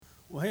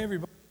Well, hey,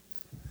 everybody.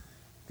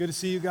 Good to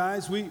see you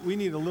guys. We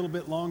need a little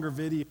bit longer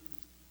video,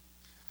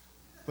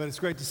 but it's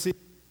great to see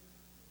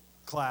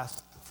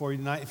class for you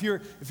tonight. If you're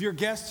a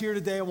guest here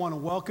today, I want to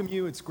welcome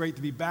you. It's great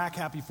to be back.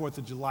 Happy 4th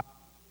of July.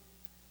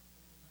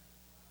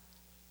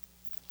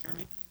 Hear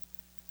me?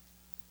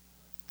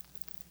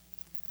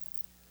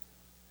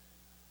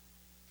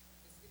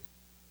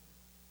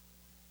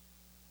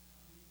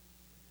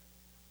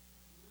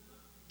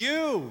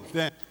 You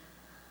then.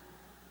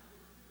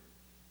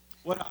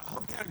 Well, I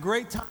hope you had a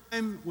great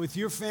time with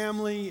your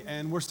family,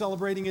 and we're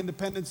celebrating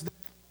Independence Day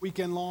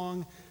weekend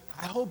long.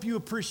 I hope you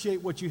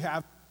appreciate what you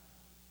have.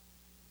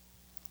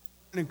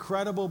 An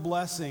incredible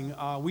blessing.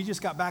 We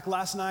just got back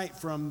last night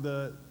from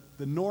the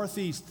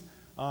Northeast.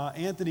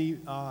 Anthony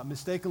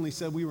mistakenly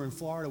said we were in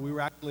Florida. We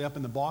were actually up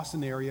in the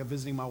Boston area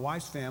visiting my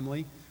wife's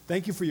family.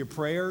 Thank you for your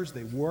prayers.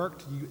 They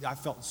worked. I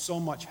felt so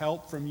much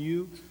help from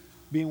you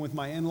being with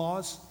my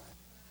in-laws.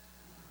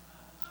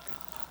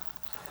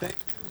 Thank you.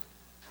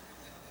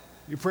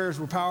 Your prayers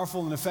were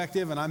powerful and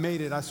effective, and I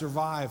made it. I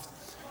survived.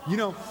 You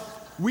know,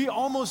 we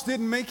almost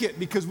didn't make it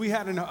because we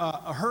had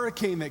a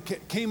hurricane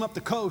that came up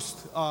the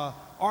coast.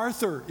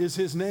 Arthur is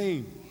his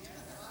name.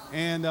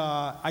 And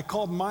I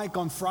called Mike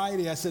on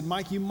Friday. I said,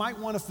 Mike, you might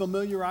want to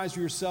familiarize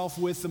yourself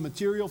with the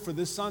material for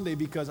this Sunday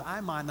because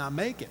I might not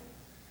make it.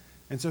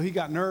 And so he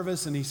got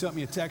nervous, and he sent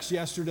me a text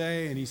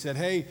yesterday, and he said,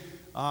 hey,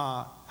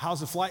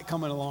 how's the flight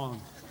coming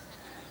along?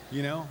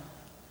 You know?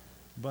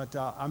 But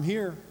I'm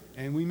here,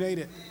 and we made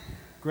it.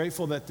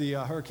 Grateful that the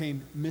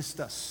hurricane missed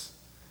us.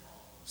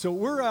 So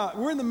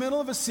we're in the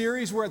middle of a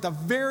series. We're at the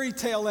very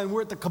tail end.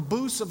 We're at the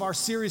caboose of our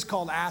series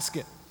called Ask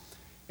It.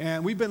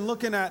 And we've been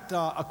looking at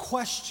a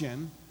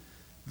question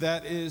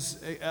that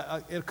is,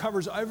 it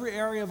covers every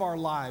area of our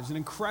lives. An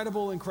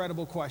incredible,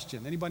 incredible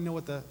question. Anybody know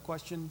what the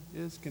question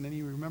is? Can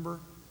any remember?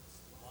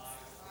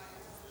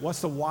 What's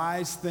the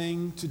wise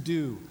thing to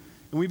do?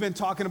 And we've been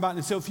talking about it.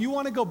 And so if you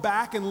want to go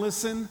back and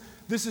listen,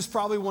 this is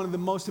probably one of the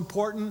most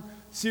important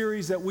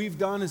series that we've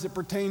done as it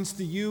pertains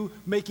to you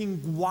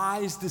making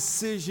wise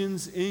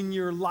decisions in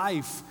your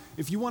life.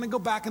 If you want to go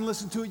back and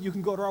listen to it, you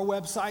can go to our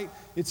website.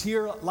 It's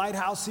here,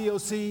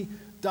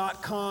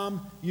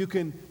 lighthousecoc.com. You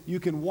can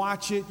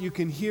watch it. You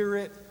can hear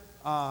it.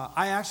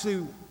 I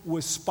actually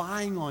was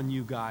spying on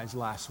you guys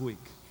last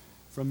week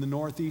from the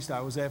Northeast.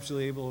 I was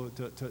actually able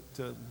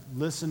to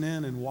listen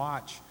in and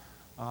watch.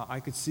 I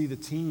could see the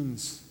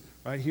teens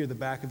right here, the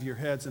back of your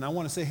heads. And I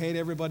want to say hey to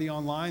everybody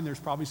online. There's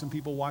probably some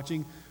people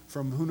watching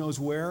from who knows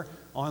where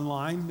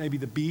online, maybe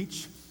the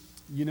beach.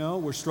 You know,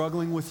 we're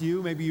struggling with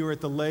you. Maybe you're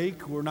at the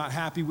lake. We're not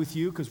happy with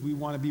you because we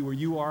want to be where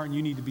you are and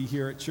you need to be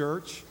here at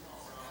church.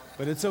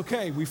 But it's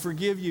okay. We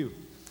forgive you.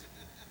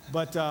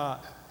 But,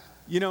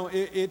 you know,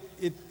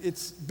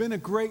 it's been a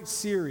great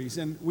series.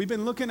 And we've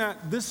been looking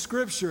at this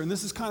scripture, and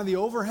this is kind of the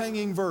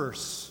overhanging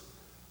verse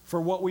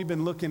for what we've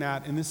been looking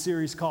at in this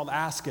series called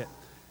Ask It.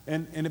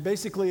 And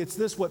basically it's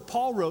this, what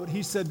Paul wrote.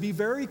 He said, be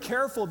very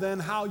careful then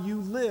how you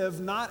live,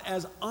 not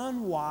as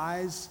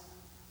unwise,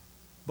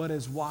 but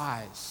as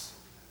wise.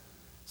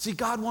 See,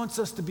 God wants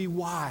us to be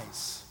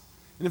wise.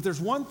 And if there's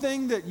one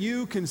thing that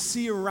you can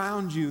see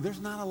around you,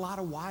 there's not a lot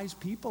of wise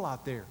people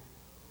out there.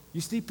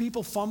 You see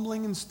people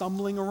fumbling and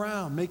stumbling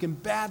around, making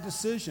bad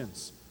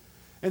decisions.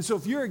 And so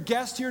if you're a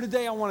guest here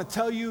today, I want to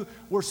tell you,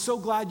 we're so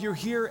glad you're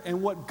here,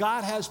 and what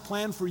God has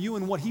planned for you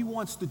and what He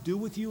wants to do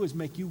with you is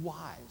make you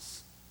wise.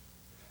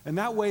 And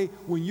that way,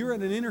 when you're at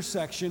an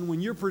intersection,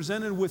 when you're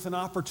presented with an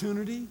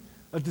opportunity,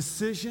 a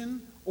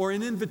decision, or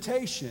an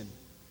invitation,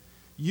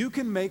 you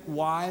can make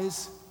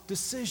wise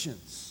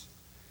decisions.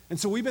 And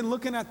so we've been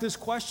looking at this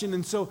question.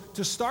 And so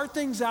to start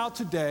things out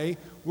today,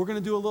 we're going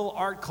to do a little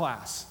art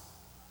class.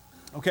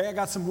 Okay, I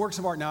got some works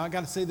of art now. I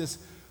got to say this.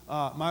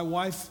 My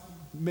wife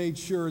made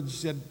sure, she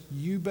said,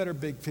 you better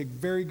take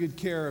very good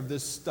care of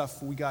this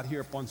stuff we got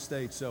here up on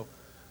stage. So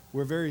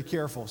we're very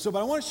careful. So, but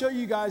I want to show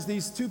you guys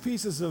these two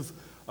pieces of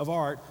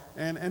art.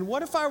 And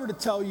what if I were to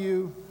tell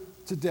you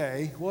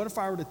today,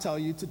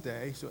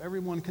 so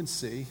everyone can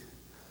see,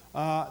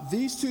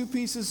 these two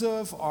pieces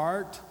of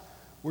art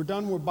were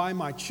by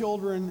my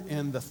children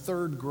in the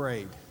 3rd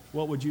grade.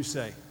 What would you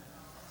say?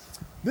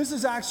 This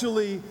is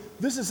actually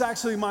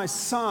my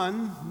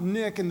son,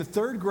 Nick, in the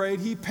 3rd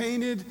grade. He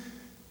painted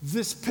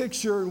this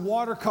picture in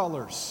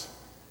watercolors.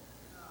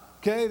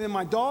 Okay, then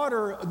my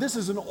daughter, this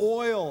is an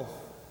oil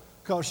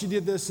color. She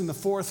did this in the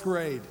 4th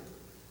grade.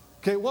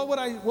 Okay, what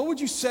would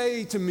you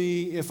say to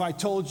me if I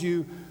told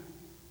you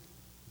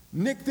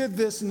Nick did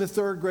this in the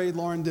 3rd grade,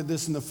 Lauren did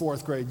this in the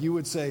 4th grade? You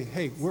would say,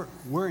 hey,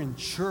 we're in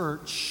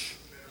church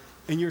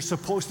and you're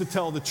supposed to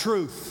tell the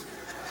truth,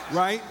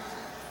 right?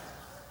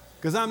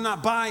 Because I'm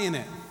not buying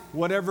it,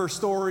 whatever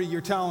story you're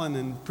telling,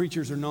 and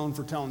preachers are known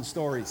for telling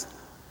stories.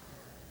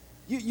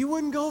 You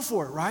wouldn't go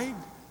for it, right?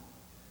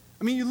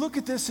 I mean, you look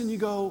at this and you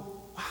go,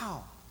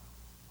 wow.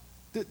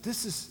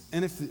 This is,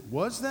 and if it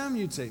was them,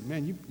 you'd say,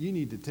 man, you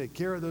need to take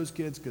care of those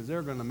kids because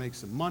they're going to make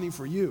some money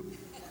for you,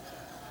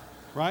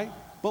 right?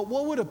 But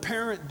what would a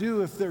parent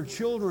do if their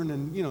children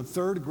in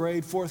 3rd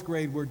grade, 4th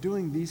grade were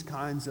doing these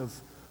kinds of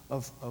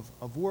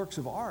works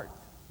of art?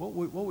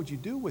 what would you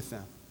do with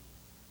them?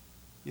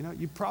 You know,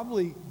 you'd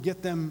probably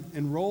get them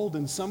enrolled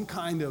in some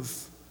kind of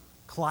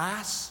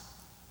class,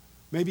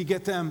 maybe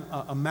get them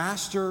a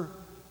master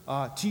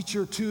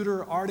teacher,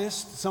 tutor,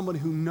 artist, somebody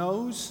who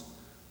knows,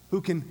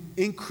 who can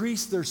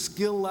increase their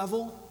skill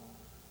level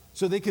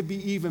so they could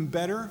be even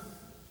better.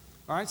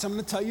 All right, so I'm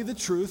going to tell you the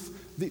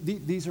truth.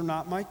 These are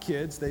not my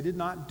kids. They did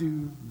not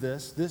do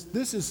this.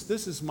 This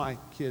is my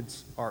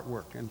kids'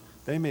 artwork, and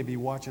they may be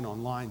watching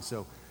online,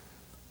 so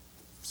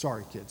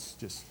sorry,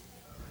 kids.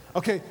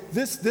 Okay.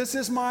 This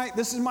is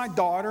my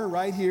daughter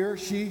right here.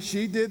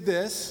 She did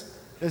this.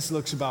 This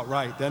looks about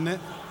right, doesn't it?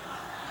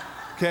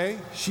 Okay.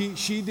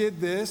 She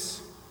did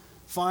this.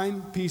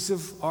 Fine piece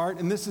of art,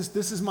 and this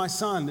is my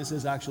son. This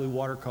is actually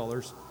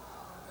watercolors.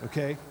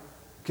 Okay,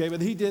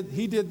 but he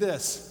did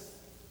this.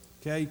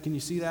 Okay, can you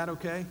see that?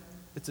 Okay,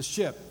 it's a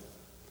ship.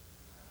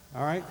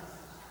 All right,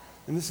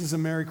 and this is a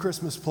Merry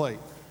Christmas plate.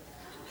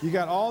 You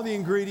got all the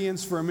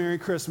ingredients for a Merry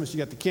Christmas. You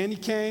got the candy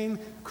cane,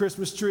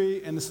 Christmas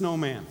tree, and the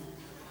snowman.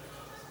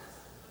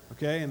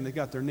 Okay, and they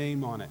got their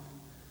name on it.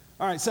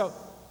 All right, so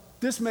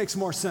this makes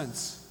more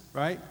sense,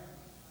 right?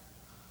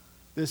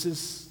 This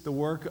is the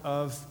work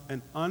of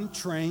an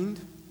untrained,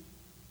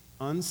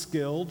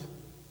 unskilled,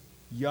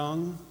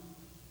 young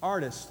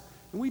artist.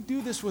 And we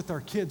do this with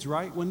our kids,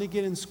 right? When they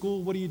get in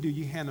school, what do?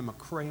 You hand them a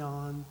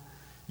crayon.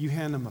 You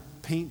hand them a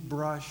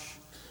paintbrush.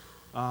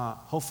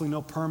 Hopefully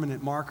no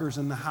permanent markers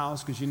in the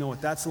house because you know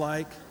what that's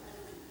like,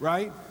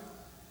 right?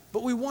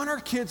 But we want our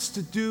kids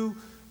to do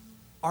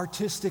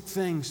artistic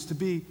things, to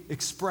be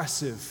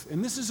expressive.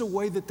 And this is a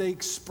way that they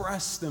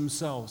express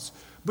themselves.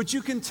 But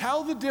you can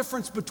tell the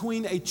difference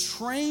between a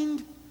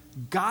trained,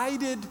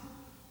 guided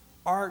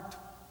art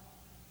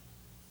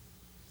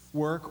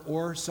work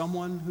or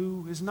someone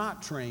who is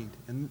not trained.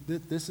 And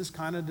this is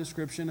kind of a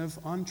description of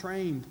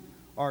untrained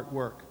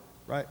artwork,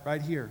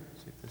 right here.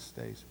 See if this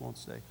stays, won't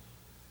stay.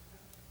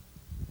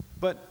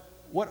 But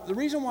the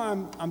reason why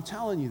I'm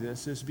telling you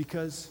this is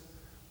because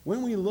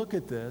when we look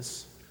at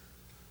this,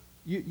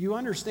 you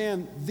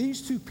understand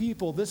these two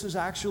people. This is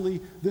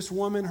actually this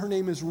woman. Her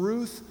name is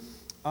Ruth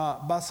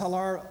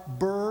Basalar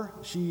Burr.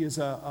 She is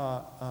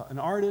an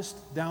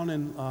artist down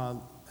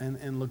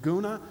in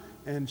Laguna,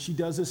 and she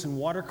does this in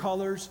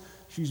watercolors.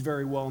 She's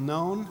very well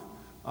known.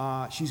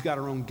 She's got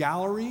her own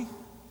gallery,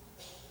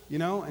 you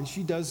know, and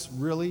she does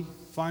really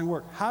fine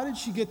work. How did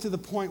she get to the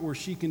point where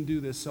she can do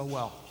this so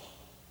well?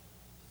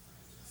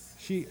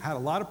 She had a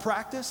lot of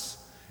practice,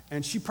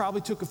 and she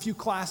probably took a few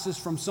classes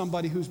from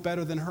somebody who's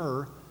better than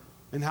her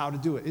in how to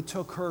do it. It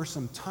took her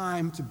some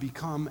time to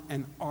become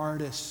an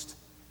artist.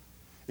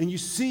 And you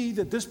see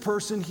that this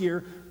person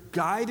here,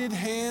 guided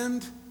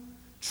hand,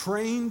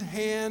 trained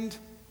hand,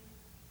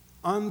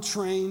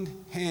 untrained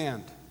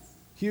hand.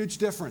 Huge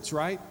difference,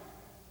 right?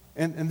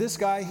 And this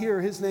guy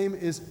here, his name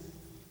is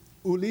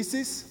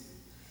Ulises,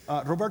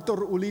 Roberto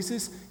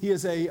Ulises. He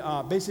is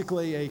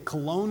basically a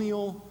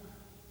colonial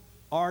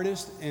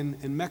artist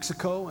in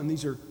Mexico, and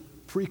these are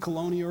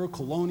pre-colonial,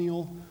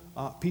 colonial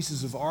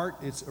pieces of art.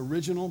 It's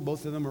original,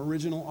 both of them are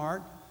original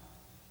art.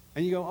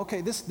 And you go,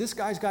 okay, this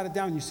guy's got it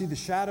down. You see the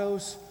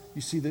shadows,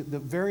 you see the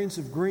variance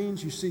of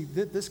greens, you see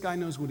this guy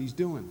knows what he's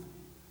doing.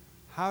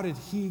 How did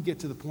he get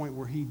to the point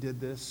where he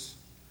did this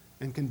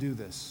and can do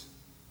this?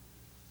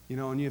 You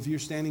know, and if you're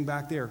standing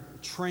back there,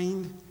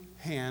 trained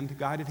hand,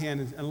 guided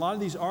hand, and a lot of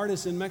these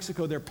artists in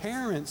Mexico, their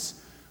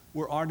parents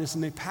were artists,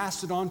 and they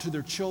passed it on to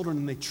their children,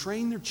 and they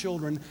trained their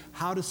children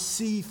how to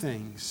see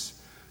things,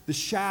 the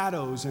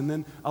shadows. And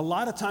then a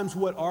lot of times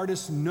what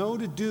artists know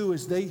to do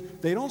is they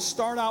don't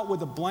start out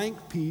with a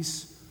blank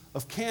piece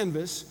of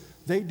canvas.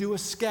 They do a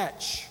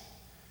sketch,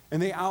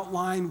 and they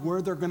outline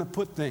where they're going to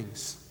put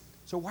things.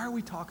 So why are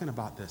we talking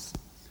about this?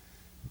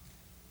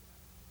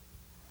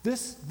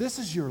 This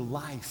is your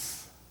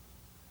life.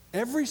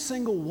 Every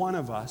single one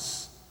of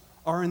us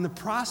are in the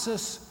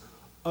process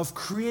of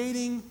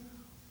creating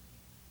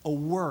a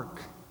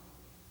work,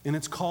 and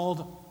it's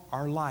called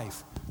our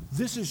life.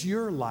 This is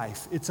your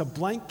life. It's a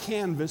blank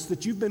canvas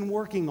that you've been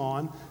working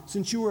on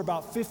since you were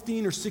about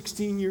 15 or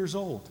 16 years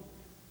old.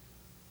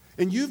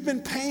 And you've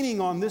been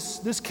painting on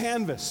this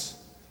canvas.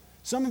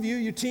 Some of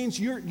you teens,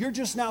 you're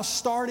just now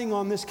starting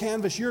on this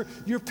canvas. You're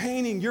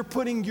painting, you're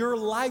putting your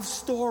life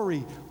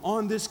story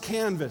on this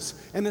canvas.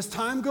 And as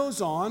time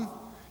goes on,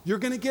 you're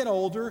going to get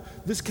older.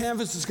 This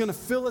canvas is going to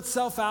fill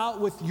itself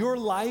out with your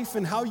life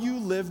and how you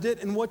lived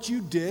it and what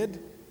you did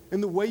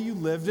and the way you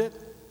lived it.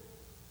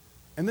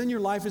 And then your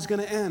life is going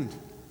to end.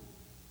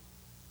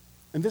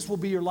 And this will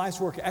be your life's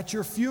work. At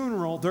your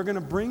funeral, they're going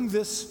to bring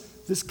this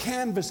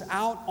canvas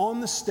out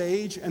on the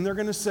stage, and they're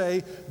going to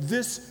say,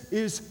 "This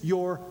is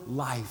your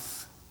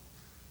life."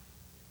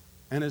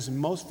 And as in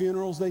most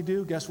funerals they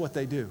do, guess what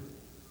they do?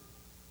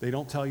 They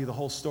don't tell you the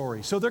whole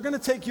story. So they're going to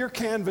take your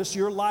canvas,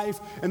 your life,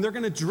 and they're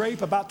going to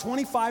drape about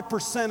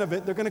 25% of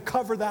it. They're going to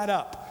cover that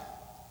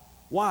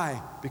up.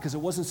 Why? Because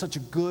it wasn't such a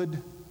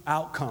good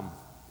outcome.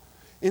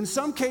 In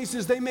some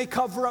cases, they may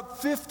cover up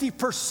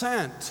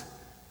 50%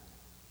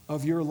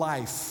 of your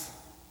life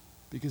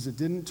because it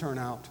didn't turn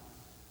out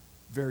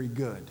very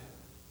good.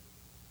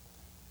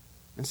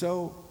 And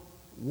so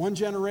one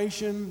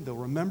generation, they'll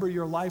remember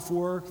your life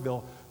work,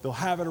 they'll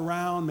have it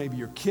around, maybe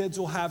your kids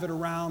will have it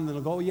around, and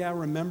they'll go, yeah,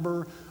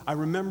 I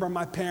remember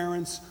my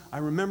parents, I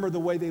remember the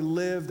way they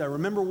lived, I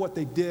remember what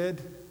they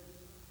did.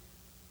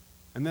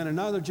 And then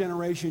another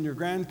generation, your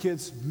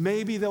grandkids,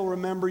 maybe they'll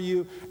remember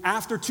you.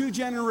 After 2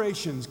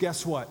 generations,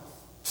 guess what?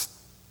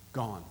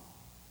 Gone.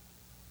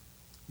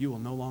 You will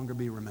no longer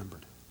be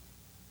remembered.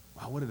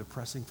 Wow, what a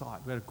depressing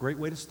thought. We had a great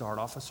way to start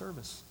off a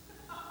service.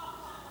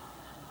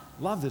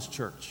 Love this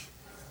church.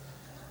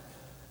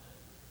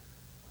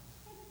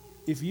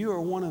 If you are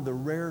one of the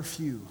rare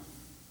few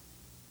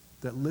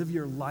that live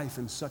your life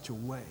in such a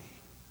way,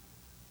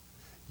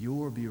 you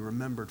will be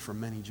remembered for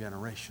many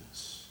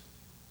generations.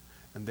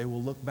 And they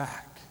will look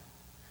back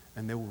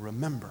and they will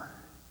remember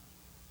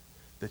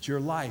that your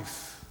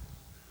life,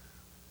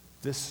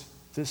 this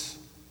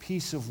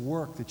piece of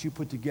work that you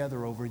put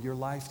together over your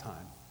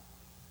lifetime,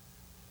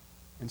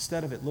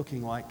 instead of it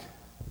looking like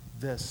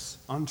this,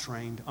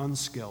 untrained,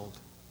 unskilled,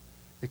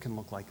 it can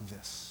look like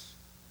this.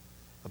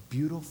 A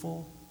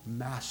beautiful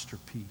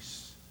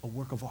masterpiece, a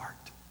work of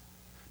art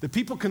that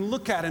people can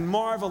look at and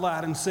marvel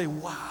at and say,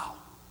 wow,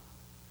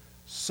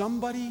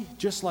 somebody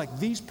just like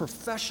these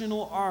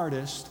professional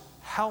artists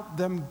helped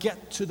them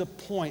get to the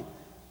point.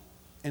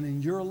 And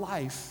in your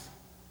life,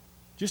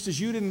 just as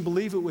you didn't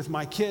believe it with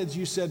my kids,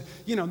 you said,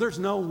 there's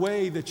no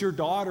way that your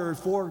daughter in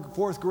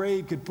fourth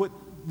grade could put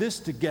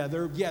this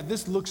together. Yeah,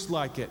 this looks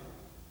like it.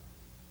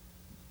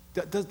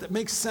 That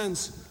makes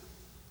sense.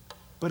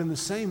 But in the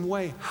same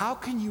way, how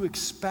can you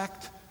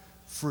expect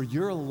for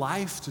your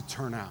life to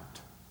turn out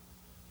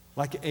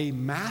like a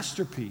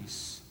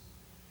masterpiece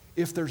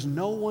if there's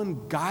no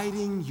one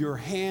guiding your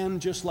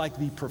hand, just like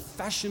the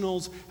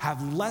professionals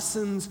have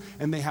lessons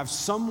and they have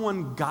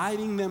someone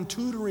guiding them,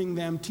 tutoring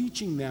them,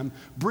 teaching them,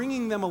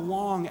 bringing them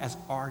along as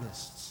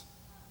artists?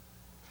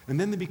 And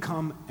then they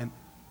become an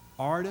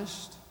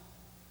artist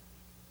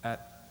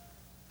at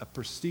a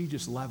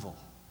prestigious level.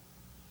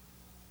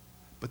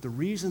 But the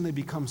reason they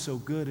become so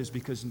good is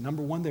because,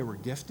 number one, they were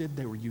gifted,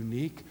 they were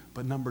unique,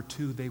 but number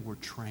two, they were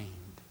trained.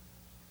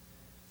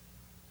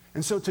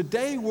 And so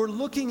today we're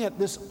looking at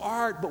this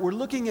art, but we're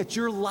looking at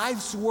your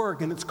life's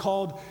work, and it's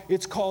called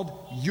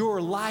Your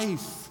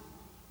Life.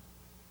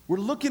 We're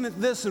looking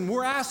at this and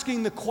we're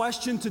asking the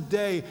question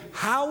today,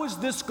 how is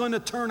this going to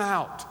turn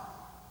out?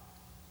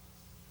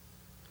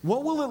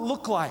 What will it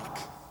look like?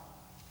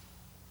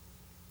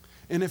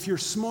 And if you're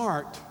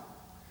smart,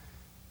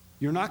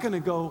 you're not going to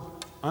go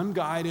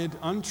unguided,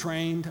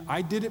 untrained.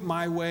 I did it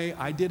my way.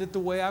 I did it the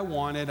way I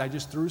wanted. I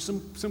just threw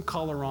some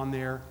color on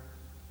there.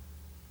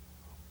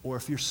 Or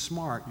if you're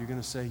smart, you're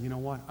going to say, you know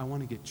what? I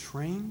want to get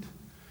trained,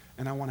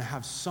 and I want to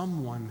have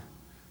someone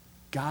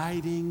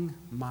guiding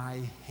my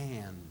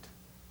hand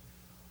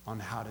on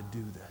how to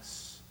do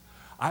this.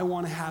 I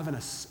want to have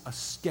a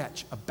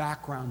sketch, a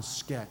background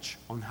sketch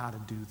on how to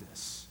do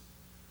this.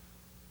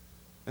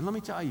 And let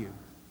me tell you,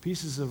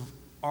 pieces of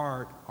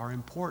art are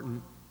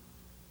important,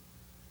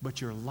 but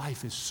your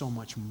life is so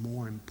much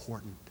more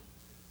important,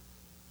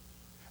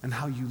 and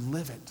how you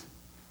live it.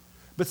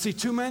 But see,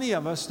 too many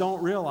of us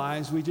don't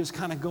realize we just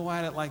kind of go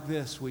at it like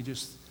this. We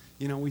just,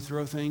 we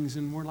throw things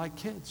and we're like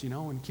kids,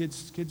 and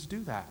kids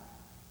do that.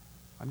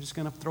 I'm just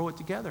going to throw it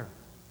together.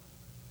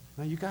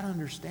 Now, you got to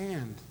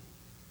understand,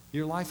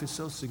 your life is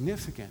so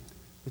significant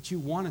that you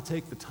want to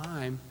take the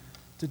time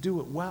to do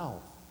it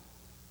well.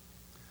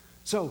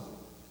 So,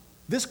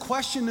 this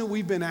question that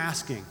we've been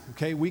asking,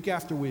 week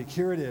after week,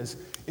 here it is.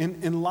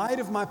 In light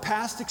of my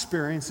past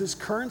experiences,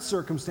 current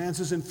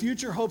circumstances, and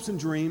future hopes and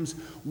dreams,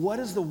 what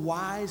is the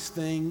wise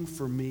thing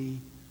for me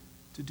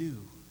to do?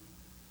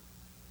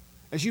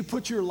 As you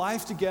put your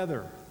life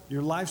together,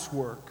 your life's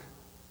work,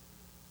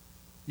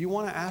 you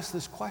want to ask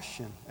this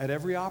question at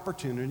every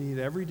opportunity, at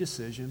every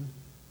decision,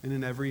 and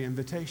in every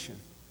invitation.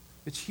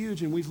 It's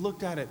huge, and we've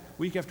looked at it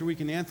week after week,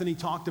 and Anthony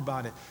talked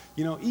about it.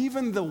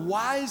 Even the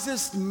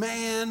wisest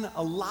man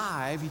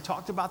alive, he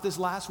talked about this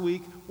last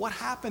week, what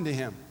happened to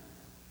him?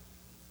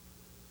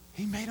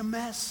 He made a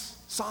mess.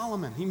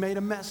 Solomon, he made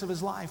a mess of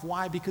his life.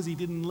 Why? Because he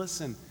didn't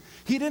listen.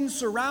 He didn't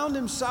surround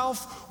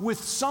himself with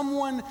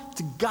someone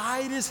to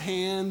guide his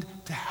hand,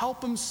 to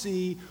help him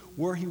see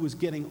where he was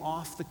getting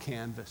off the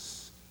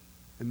canvas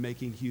and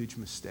making huge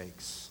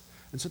mistakes.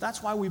 And so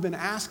that's why we've been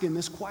asking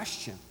this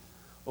question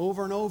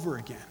over and over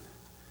again.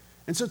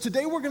 And so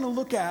today we're going to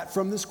look at,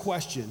 from this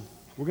question,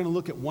 we're going to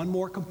look at one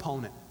more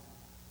component.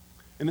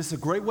 And it's a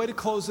great way to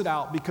close it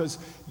out because,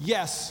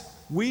 yes,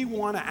 we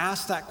want to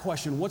ask that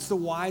question, what's the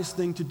wise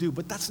thing to do?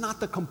 But that's not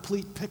the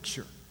complete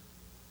picture.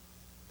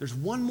 There's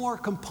one more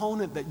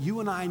component that you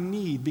and I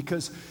need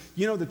because,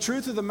 the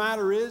truth of the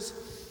matter is,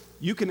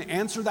 you can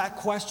answer that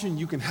question.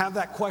 You can have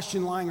that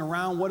question lying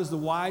around. What is the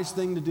wise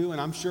thing to do?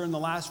 And I'm sure in the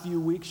last few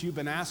weeks you've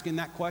been asking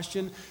that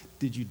question.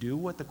 Did you do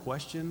what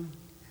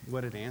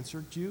it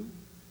answered you?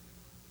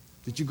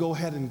 Did you go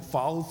ahead and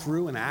follow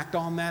through and act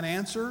on that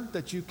answer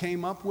that you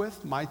came up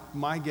with?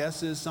 My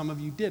guess is some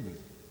of you didn't.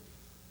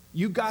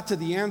 You got to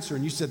the answer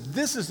and you said,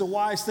 this is the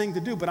wise thing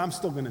to do, but I'm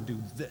still going to do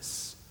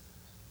this.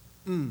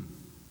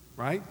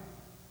 Right?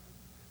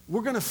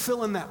 we're going to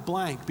fill in that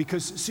blank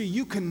because, see,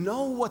 you can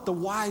know what the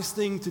wise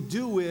thing to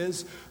do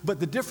is,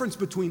 but the difference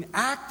between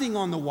acting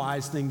on the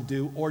wise thing to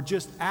do or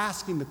just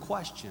asking the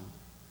question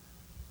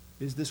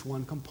is this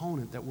one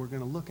component that we're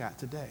going to look at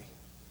today.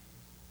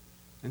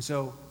 And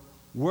so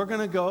we're going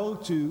to go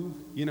to,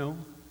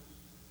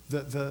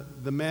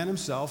 the man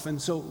himself.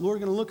 And so we're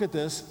going to look at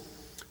this.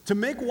 To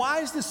make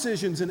wise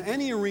decisions in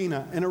any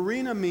arena, an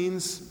arena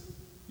means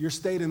your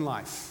state in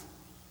life.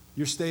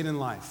 Your state in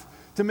life.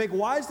 To make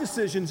wise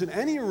decisions in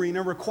any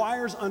arena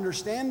requires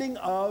understanding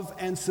of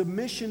and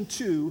submission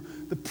to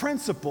the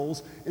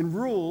principles and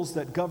rules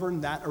that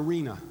govern that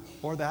arena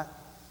or that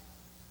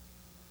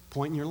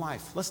point in your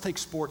life. Let's take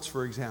sports,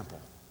 for example.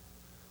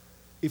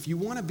 If you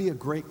want to be a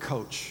great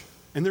coach,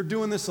 and they're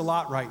doing this a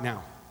lot right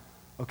now,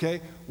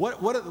 okay?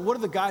 What are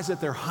the guys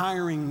that they're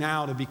hiring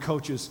now to be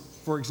coaches,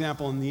 for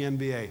example, in the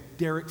NBA?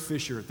 Derek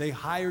Fisher. They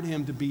hired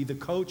him to be the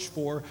coach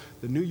for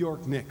the New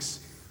York Knicks.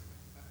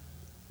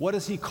 What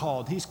is he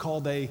called? He's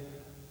called a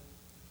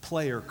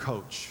player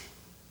coach.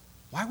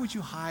 Why would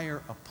you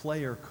hire a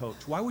player coach?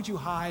 Why would you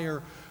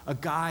hire a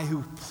guy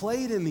who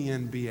played in the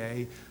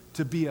NBA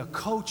to be a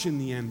coach in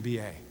the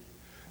NBA?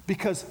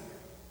 Because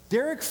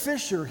Derek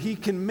Fisher, he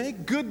can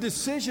make good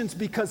decisions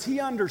because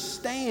he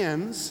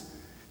understands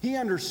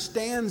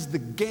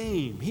the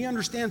game. He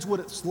understands what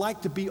it's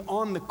like to be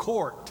on the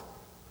court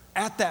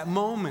at that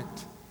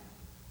moment.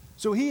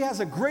 So he has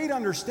a great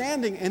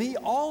understanding, and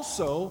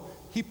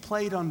he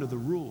played under the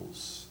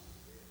rules.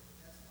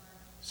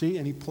 See,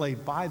 and he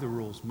played by the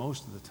rules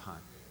most of the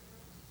time.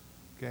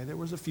 Okay, there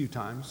was a few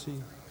times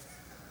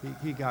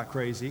he got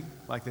crazy,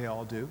 like they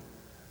all do.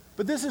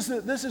 But this is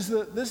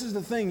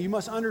the thing you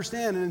must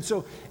understand. And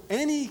so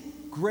any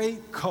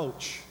great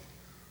coach,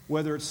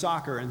 whether it's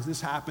soccer, and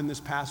this happened this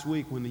past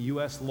week when the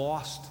U.S.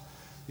 lost,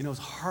 it was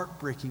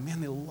heartbreaking.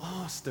 Man, they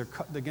lost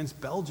against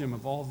Belgium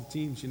of all the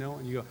teams,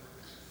 and you go,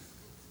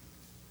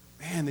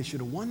 man, they should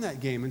have won that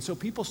game. And so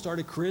people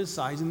started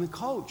criticizing the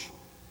coach.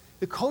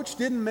 The coach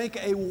didn't make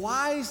a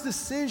wise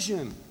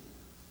decision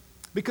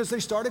because they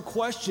started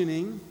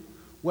questioning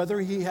whether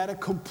he had a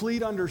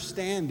complete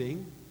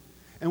understanding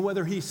and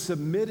whether he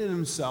submitted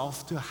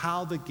himself to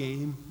how the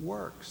game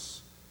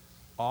works.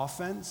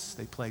 Offense,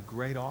 they played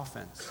great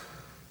offense.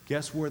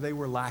 Guess where they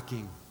were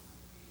lacking?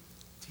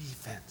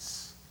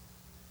 Defense.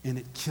 And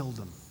it killed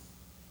them.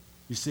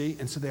 You see?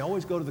 And so they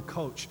always go to the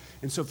coach.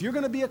 And so if you're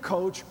going to be a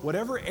coach,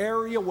 whatever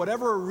area,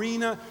 whatever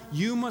arena,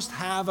 you must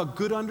have a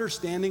good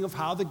understanding of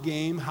how the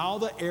game, how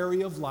the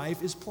area of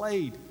life is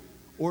played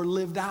or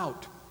lived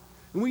out.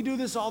 And we do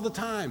this all the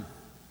time.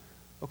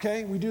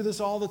 Okay? We do this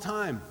all the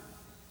time.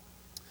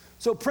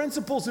 So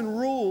principles and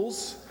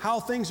rules, how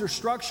things are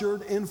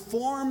structured,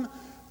 inform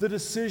the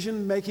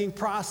decision-making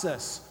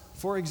process.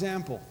 For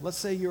example, let's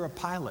say you're a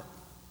pilot.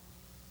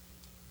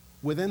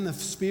 Within the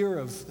sphere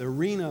of the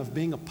arena of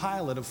being a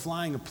pilot, of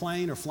flying a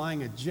plane or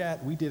flying a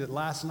jet, we did it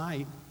last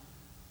night,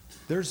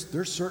 there's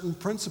certain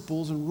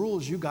principles and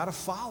rules you got to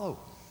follow.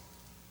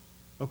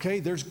 Okay,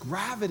 there's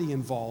gravity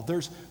involved,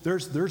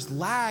 there's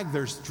lag,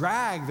 there's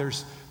drag,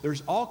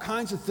 there's all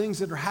kinds of things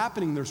that are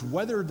happening, there's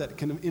weather that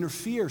can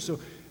interfere. So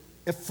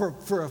if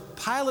for a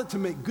pilot to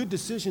make good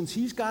decisions,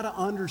 he's got to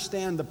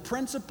understand the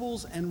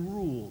principles and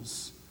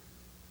rules.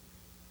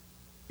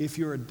 If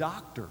you're a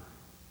doctor,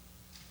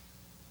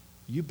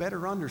 you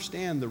better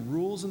understand the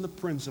rules and the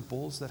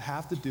principles that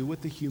have to do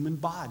with the human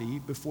body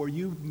before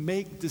you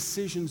make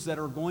decisions that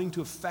are going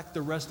to affect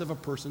the rest of a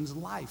person's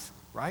life,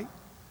 right?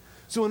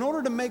 So in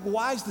order to make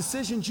wise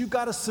decisions, you've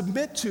got to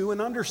submit to and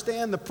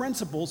understand the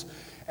principles,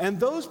 and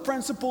those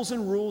principles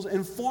and rules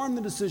inform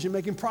the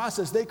decision-making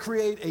process. They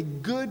create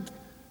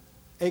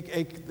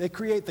they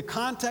create the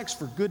context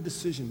for good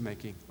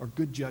decision-making or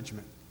good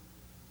judgment.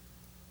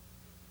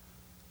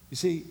 You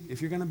see,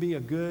 if you're going to be a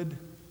good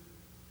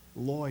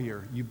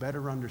lawyer, you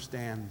better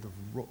understand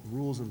the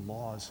rules and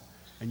laws,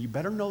 and you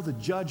better know the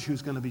judge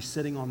who's going to be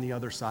sitting on the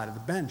other side of the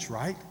bench,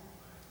 right?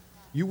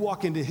 You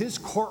walk into his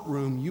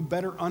courtroom, you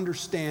better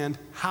understand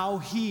how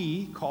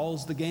he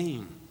calls the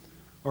game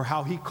or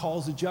how he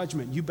calls the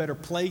judgment. You better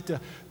play to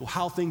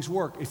how things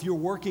work. If you're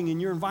working in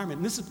your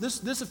environment, and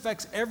this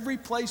affects every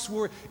place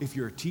where, if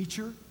you're a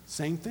teacher,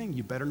 same thing.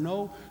 You better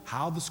know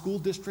how the school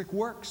district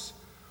works.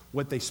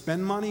 What they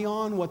spend money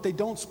on, what they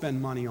don't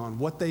spend money on,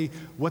 what they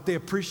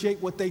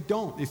appreciate, what they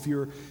don't. If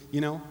you're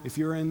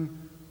in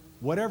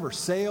whatever,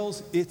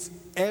 sales, it's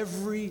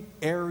every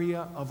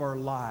area of our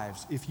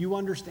lives. If you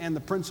understand the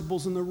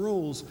principles and the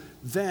rules,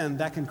 then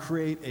that can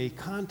create a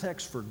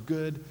context for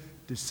good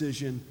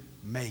decision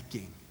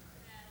making.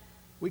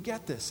 We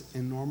get this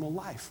in normal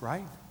life,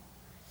 right?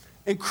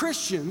 And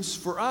Christians,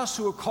 for us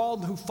who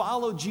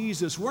follow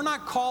Jesus, we're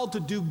not called to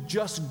do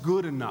just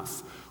good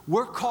enough.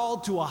 We're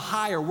called to a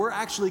higher. We're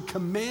actually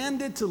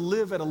commanded to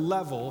live at a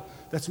level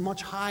that's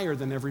much higher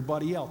than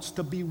everybody else,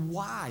 to be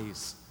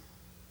wise,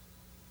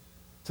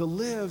 to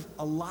live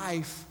a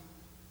life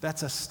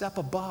that's a step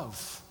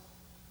above.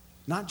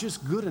 Not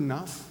just good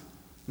enough,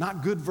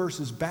 not good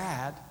versus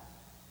bad,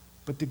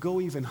 but to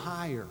go even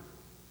higher.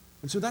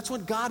 And so that's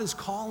what God is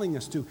calling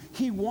us to.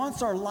 He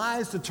wants our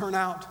lives to turn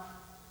out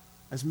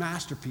as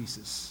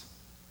masterpieces.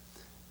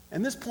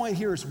 And this point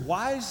here is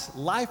wise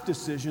life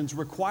decisions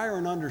require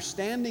an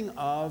understanding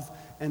of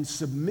and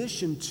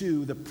submission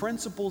to the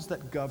principles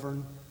that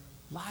govern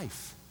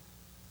life.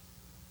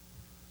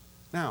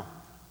 Now,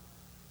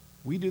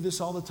 we do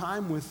this all the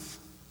time with,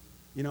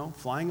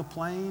 flying a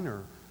plane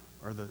or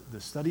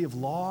the study of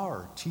law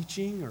or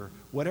teaching or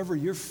whatever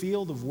your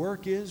field of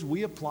work is.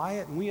 We apply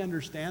it and we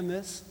understand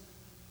this.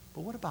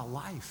 But what about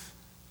life?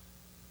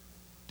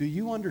 Do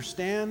you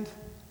understand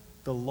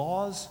the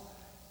laws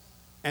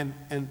and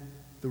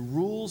the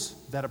rules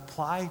that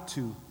apply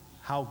to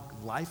how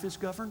life is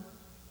governed?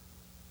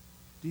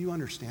 Do you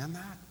understand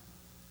that?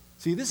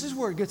 See, this is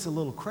where it gets a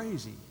little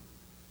crazy.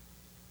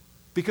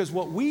 Because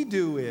what we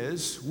do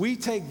is we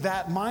take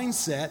that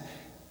mindset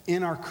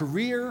in our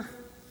career,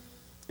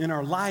 in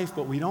our life,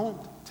 but we don't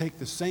take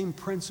the same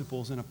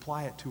principles and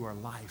apply it to our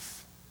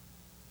life.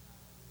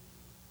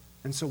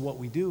 And so what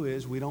we do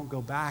is we don't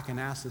go back and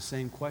ask the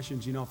same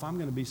questions. If I'm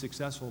going to be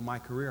successful in my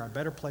career, I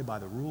better play by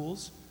the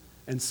rules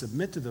and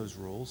submit to those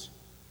rules.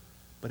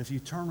 But if you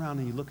turn around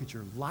and you look at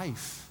your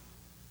life,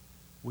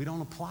 we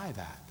don't apply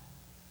that.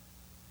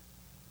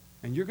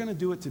 And you're going to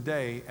do it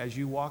today as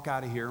you walk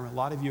out of here. A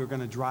lot of you are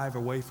going to drive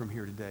away from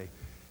here today.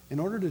 In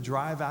order to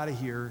drive out of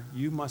here,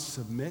 you must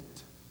submit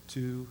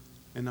to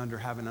and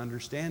have an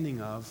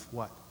understanding of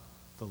what?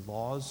 The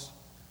laws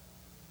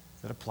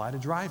that apply to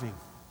driving.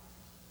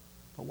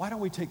 But why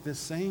don't we take this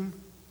same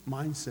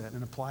mindset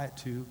and apply it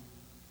to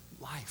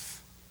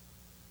life?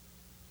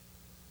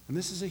 And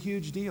this is a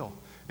huge deal.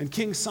 And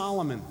King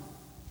Solomon,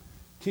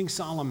 do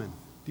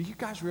you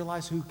guys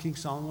realize who King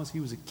Solomon was?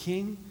 He was a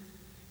king.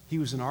 He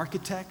was an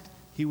architect.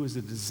 He was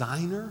a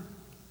designer.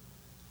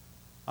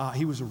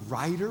 He was a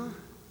writer.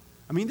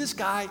 I mean, this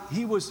guy,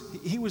 he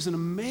was an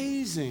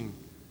amazing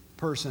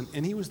person,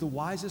 and he was the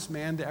wisest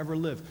man to ever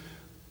live.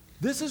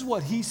 This is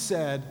what he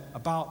said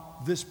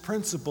about this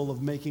principle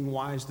of making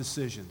wise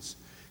decisions.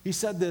 He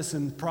said this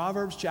in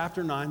Proverbs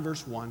chapter 9,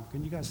 verse 1.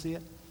 Can you guys see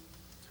it?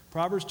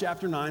 Proverbs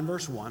chapter 9,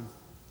 verse 1.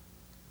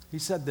 He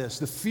said this,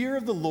 "The fear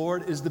of the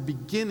Lord is the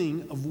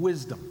beginning of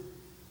wisdom."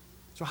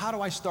 So how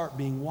do I start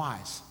being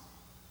wise?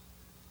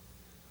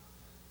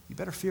 You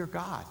better fear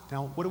God.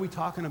 Now, what are we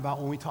talking about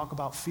when we talk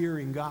about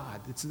fearing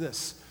God? It's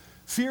this.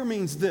 Fear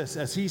means this,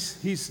 as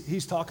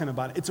he's talking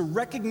about it. It's a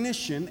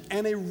recognition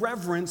and a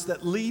reverence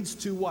that leads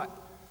to what?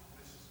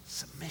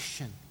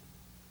 Submission.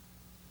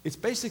 It's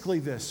basically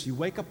this. You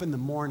wake up in the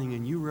morning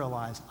and you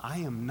realize, I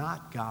am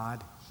not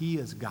God, He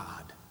is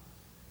God.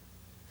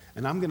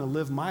 And I'm going to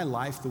live my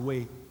life the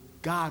way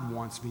God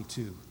wants me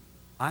to.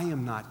 I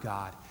am not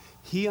God.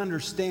 He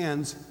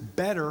understands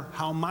better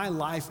how my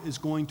life is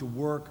going to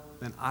work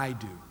than I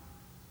do.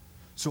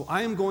 So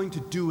I am going to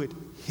do it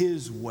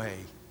His way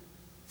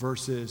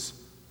versus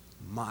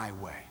my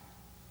way.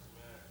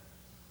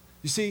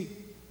 You see,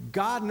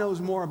 God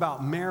knows more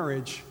about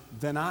marriage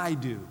than I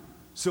do.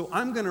 So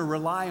I'm going to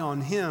rely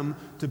on Him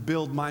to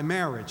build my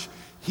marriage.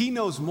 He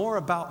knows more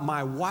about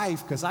my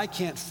wife because I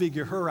can't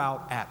figure her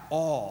out at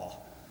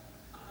all.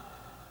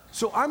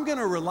 So I'm going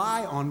to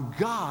rely on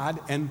God,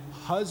 and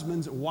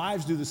husbands,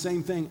 wives do the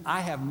same thing.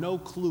 I have no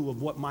clue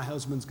of what my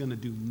husband's going to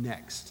do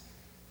next.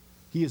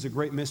 He is a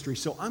great mystery.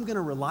 So I'm going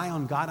to rely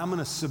on God. I'm going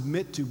to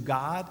submit to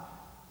God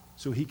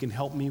so He can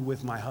help me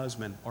with my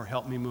husband or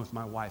help me with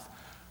my wife.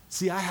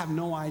 See, I have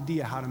no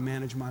idea how to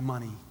manage my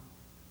money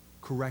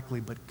correctly,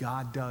 but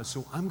God does.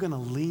 So I'm going to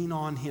lean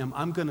on Him.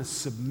 I'm going to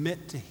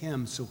submit to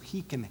Him so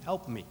He can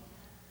help me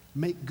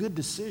make good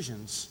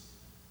decisions.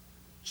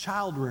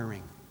 Child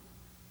rearing.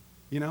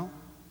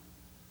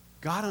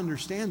 God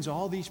understands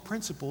all these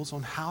principles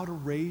on how to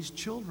raise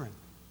children.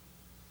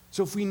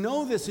 So if we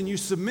know this and you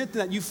submit to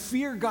that, you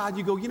fear God,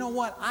 you go, you know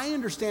what? I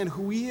understand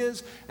who He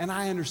is and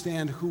I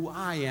understand who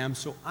I am,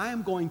 so I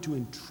am going to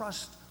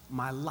entrust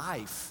my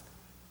life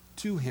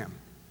to Him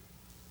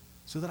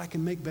so that I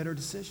can make better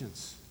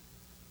decisions,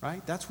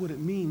 right? That's what it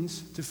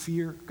means to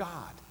fear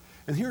God.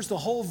 And here's the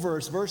whole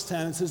verse, verse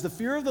 10. It says, "The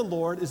fear of the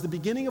Lord is the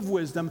beginning of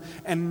wisdom,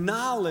 and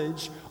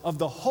knowledge of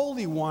the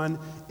Holy One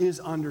is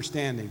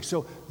understanding."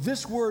 So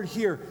this word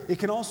here, it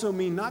can also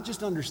mean not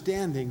just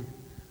understanding,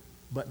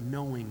 but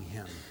knowing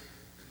Him.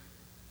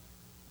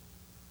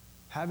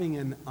 Having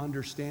an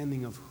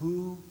understanding of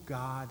who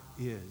God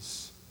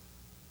is.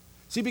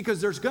 See,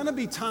 because there's going to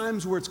be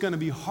times where it's going to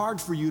be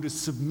hard for you to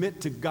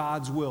submit to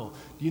God's will.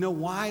 Do you know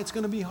why it's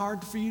going to be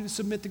hard for you to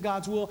submit to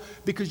God's will?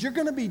 Because you're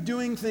going to be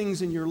doing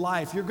things in your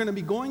life. You're going to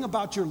be going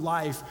about your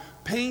life,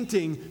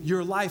 painting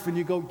your life, and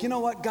you go, you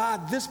know what,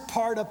 God, this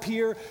part up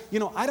here,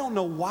 I don't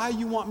know why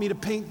you want me to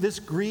paint this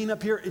green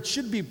up here. It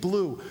should be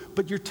blue,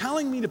 but you're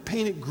telling me to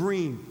paint it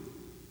green.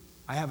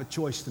 I have a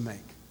choice to make.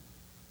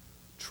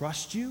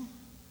 Trust you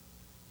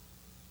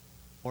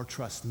or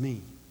trust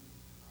me.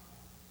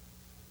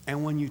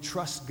 And when you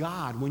trust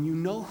God, when you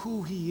know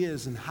who He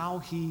is and how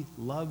He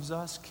loves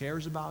us,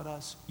 cares about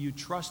us, you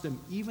trust Him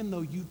even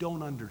though you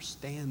don't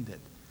understand it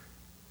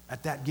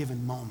at that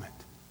given moment.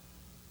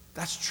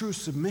 That's true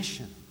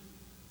submission.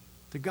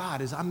 to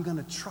God is I'm going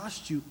to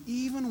trust you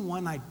even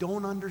when I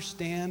don't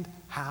understand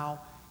how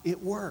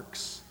it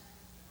works.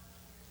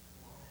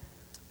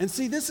 And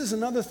see, this is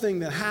another thing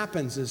that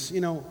happens is,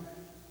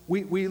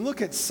 we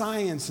look at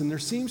science and there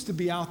seems to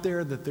be out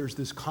there that there's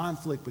this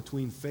conflict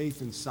between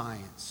faith and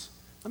science.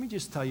 Let me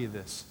just tell you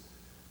this.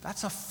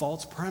 That's a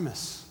false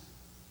premise.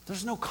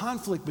 There's no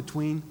conflict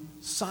between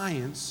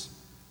science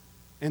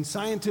and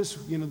scientists,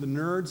 the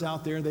nerds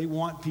out there, they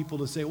want people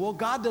to say, well,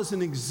 God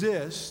doesn't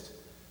exist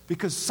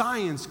because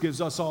science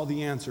gives us all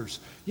the answers.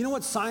 You know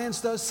what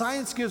science does?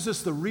 Science gives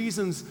us the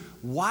reasons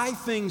why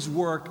things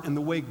work and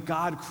the way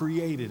God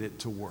created it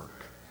to work.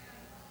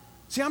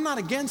 See, I'm not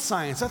against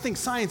science. I think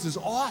science is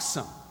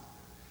awesome.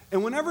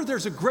 And whenever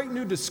there's a great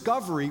new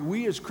discovery,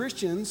 we as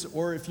Christians,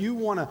 or if you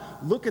want to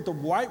look at the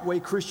right way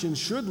Christians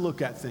should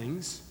look at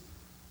things,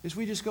 is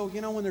we just go,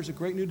 when there's a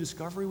great new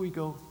discovery, we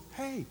go,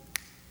 hey,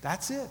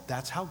 that's it.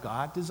 That's how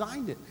God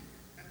designed it.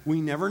 We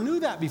never knew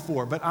that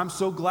before, but I'm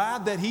so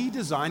glad that he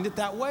designed it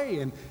that way.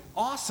 And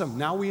awesome,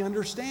 now we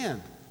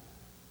understand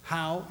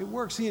how it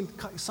works. See,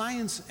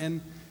 science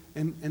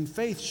and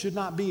faith should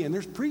not be, and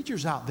there's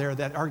preachers out there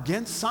that are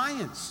against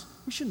science.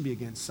 We shouldn't be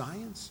against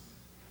science.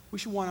 We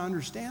should want to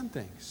understand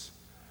things.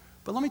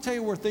 But let me tell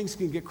you where things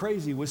can get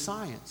crazy with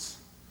science.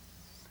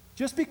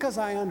 Just because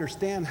I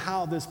understand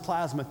how this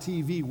plasma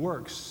TV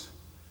works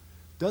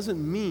doesn't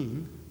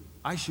mean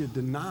I should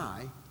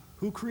deny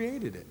who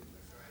created it.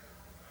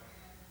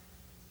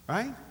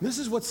 Right? This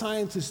is what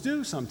scientists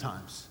do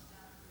sometimes.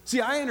 See,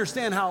 I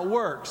understand how it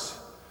works.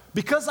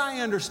 Because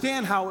I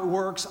understand how it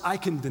works, I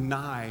can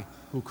deny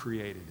who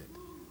created it.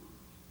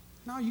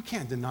 No, you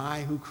can't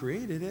deny who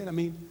created it.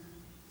 It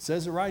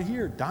says it right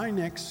here.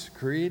 Dynex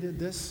created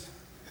this.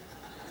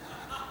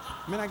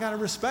 I got to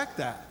respect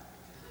that.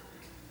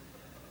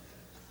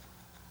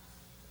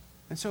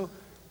 And so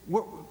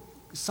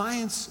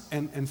science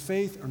and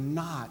faith are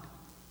not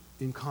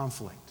in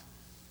conflict.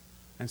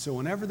 And so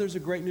whenever there's a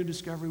great new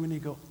discovery, we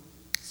need to go,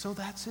 so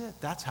that's it.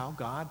 That's how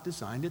God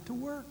designed it to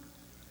work.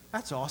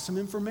 That's awesome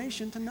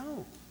information to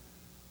know,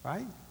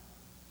 right?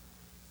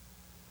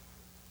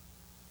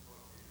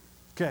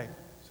 Okay,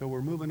 so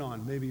we're moving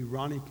on. Maybe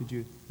Ronnie,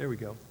 there we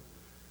go.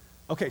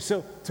 Okay,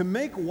 so to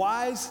make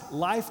wise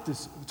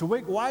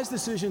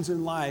decisions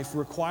in life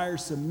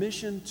requires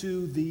submission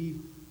to the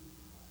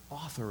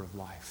author of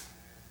life.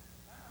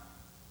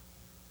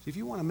 See, if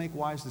you want to make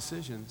wise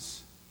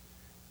decisions,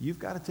 you've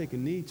got to take a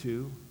knee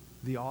to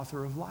the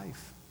author of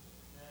life.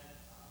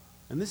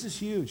 And this is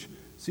huge.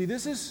 See,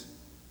 this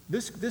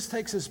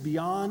takes us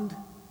beyond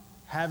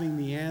having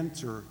the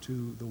answer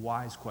to the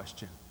wise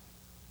question.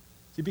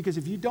 See, because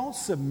if you don't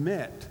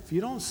submit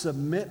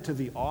to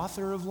the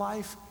author of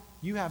life,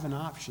 you have an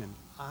option.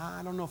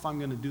 I don't know if I'm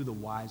going to do the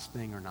wise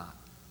thing or not.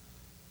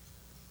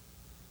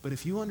 But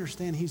if you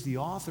understand he's the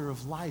author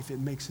of life, it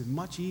makes it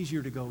much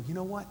easier to go, you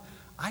know what?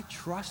 I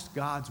trust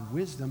God's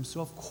wisdom,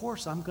 so of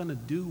course I'm going to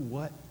do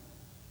what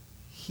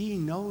he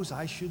knows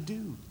I should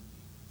do.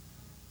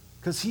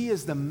 Because he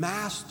is the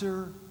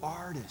master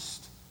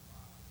artist.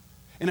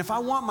 And if I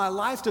want my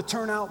life to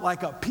turn out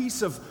like a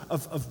piece of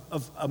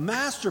a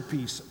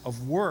masterpiece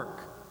of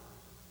work,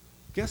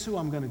 guess who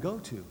I'm going to go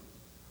to?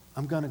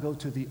 I'm going to go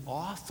to the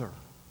author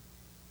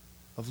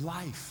of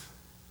life.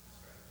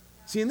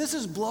 See, and this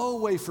is blow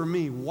away for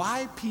me.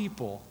 Why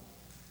people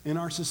in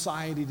our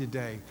society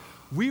today,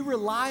 we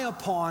rely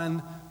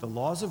upon the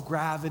laws of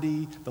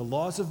gravity, the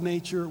laws of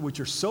nature, which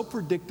are so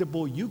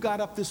predictable. You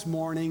got up this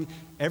morning,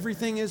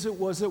 everything as it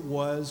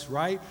was,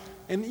 right?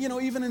 And,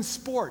 even in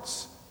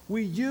sports,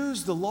 we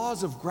use the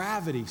laws of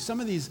gravity. Some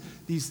of these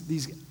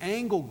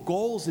angle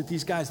goals that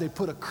these guys, they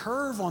put a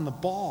curve on the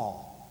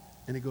ball,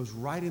 and it goes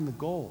right in the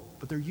goal.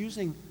 But they're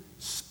using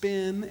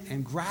spin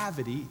and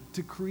gravity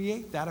to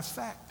create that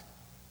effect.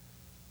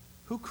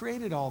 Who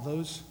created all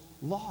those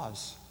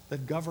laws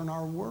that govern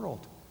our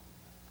world?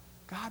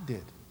 God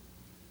did.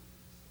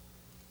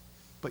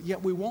 But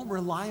yet we won't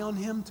rely on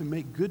him to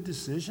make good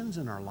decisions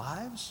in our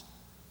lives.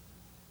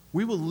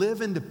 We will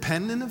live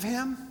independent of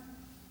him,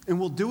 and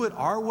we'll do it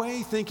our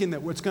way, thinking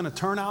that it's going to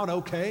turn out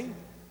okay.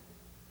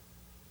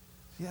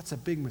 See, that's a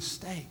big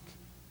mistake.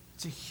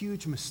 It's a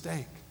huge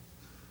mistake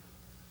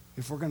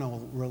if we're going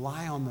to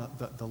rely on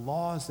the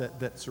laws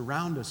that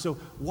surround us. So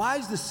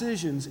wise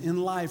decisions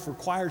in life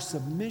require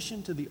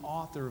submission to the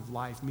author of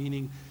life,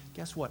 meaning,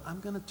 guess what?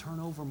 I'm going to turn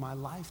over my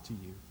life to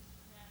you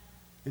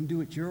and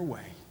do it your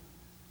way.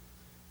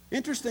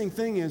 Interesting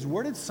thing is,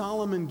 where did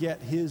Solomon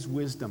get his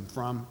wisdom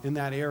from in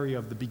that area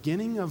of the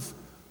beginning of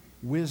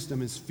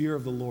wisdom is fear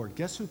of the Lord?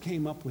 Guess who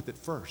came up with it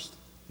first?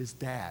 His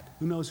dad.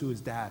 Who knows who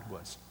his dad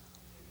was?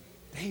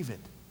 David.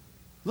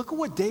 Look at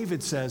what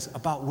David says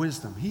about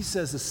wisdom. He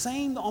says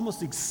almost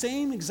the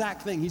same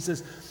exact thing. He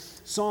says,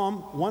 Psalm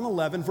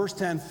 111, verse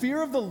 10,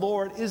 fear of the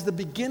Lord is the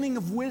beginning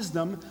of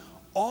wisdom.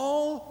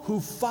 All who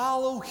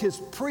follow his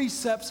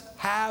precepts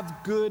have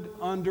good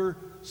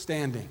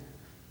understanding.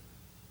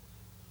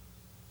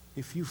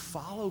 If you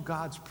follow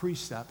God's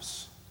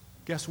precepts,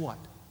 guess what?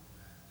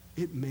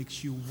 It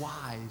makes you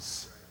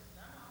wise.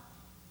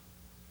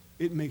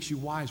 it makes you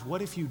wise.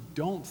 What if you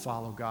don't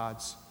follow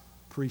God's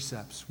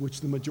precepts,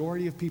 which the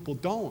majority of people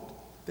don't?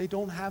 They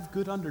don't have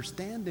good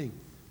understanding.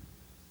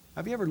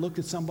 Have you ever looked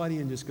at somebody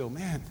and just go,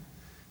 man,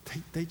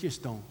 they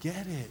just don't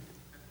get it?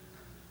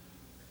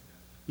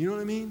 You know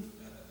what I mean?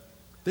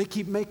 They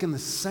keep making the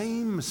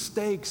same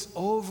mistakes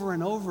over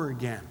and over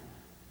again.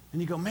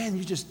 And you go, man,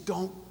 you just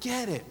don't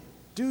get it,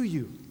 do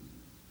you?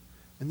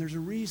 And there's a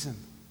reason.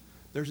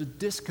 There's a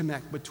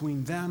disconnect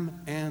between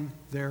them and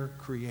their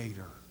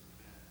Creator.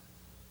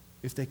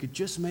 If they could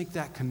just make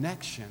that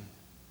connection,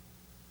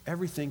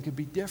 everything could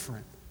be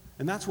different.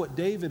 And that's what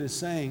David is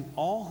saying.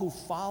 All who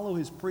follow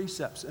his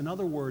precepts, in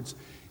other words,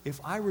 if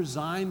I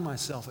resign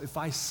myself, if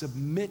I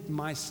submit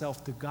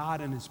myself to God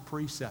and his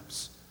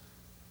precepts,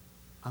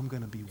 I'm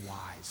going to be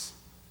wise.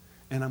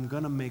 And I'm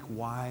going to make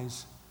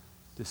wise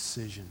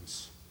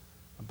decisions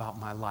about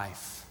my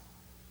life.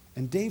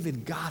 And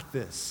David got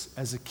this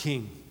as a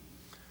king.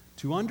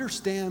 To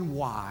understand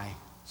why,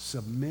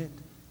 submit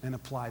and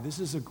apply. This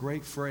is a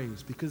great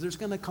phrase because there's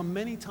going to come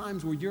many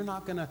times where you're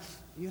not going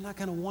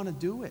to want to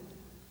do it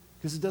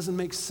because it doesn't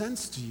make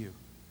sense to you.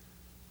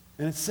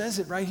 And it says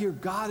it right here.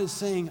 God is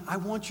saying, I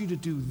want you to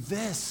do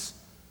this.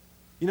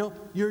 You know,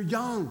 you're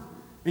young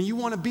and you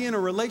want to be in a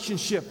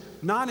relationship,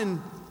 not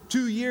in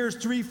 2 years,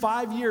 3,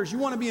 5 years. You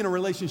want to be in a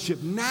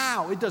relationship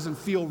now. It doesn't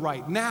feel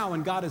right now.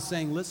 And God is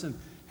saying, listen,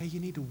 hey, you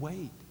need to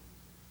wait.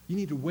 You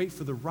need to wait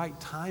for the right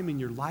time in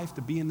your life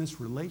to be in this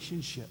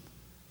relationship.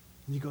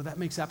 And you go, that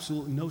makes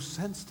absolutely no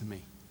sense to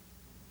me.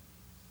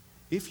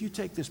 If you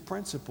take this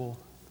principle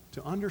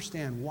to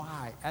understand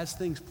why, as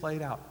things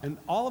played out, and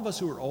all of us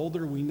who are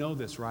older, we know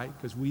this, right?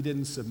 Because we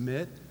didn't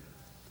submit,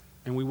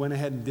 and we went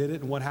ahead and did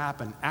it, and what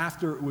happened?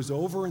 After it was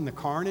over in the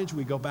carnage,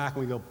 we go back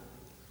and we go,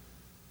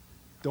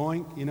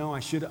 doink, you know, I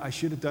should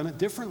have done it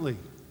differently.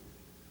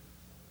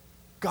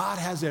 God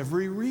has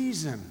every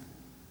reason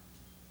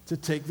to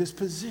take this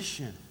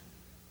position.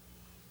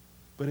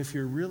 But if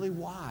you're really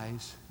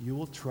wise, you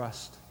will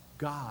trust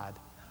God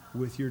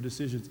with your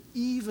decisions,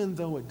 even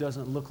though it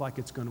doesn't look like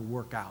it's going to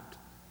work out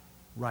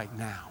right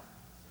now.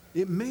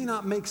 It may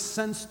not make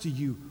sense to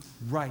you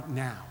right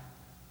now,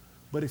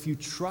 but if you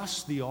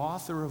trust the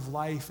author of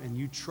life and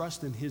you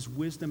trust in his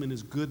wisdom and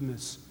his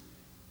goodness,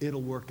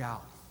 it'll work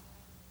out.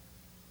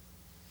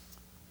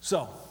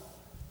 So,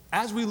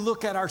 as we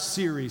look at our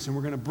series, and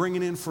we're going to bring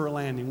it in for a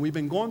landing, we've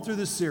been going through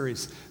this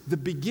series. The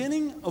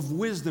beginning of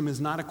wisdom is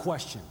not a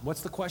question.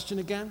 What's the question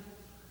again?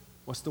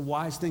 What's the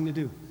wise thing to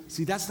do?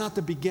 See, that's not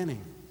the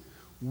beginning.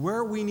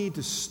 Where we need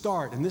to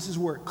start, and this is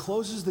where it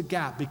closes the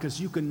gap, because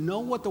you can know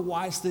what the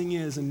wise thing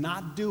is and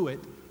not do it,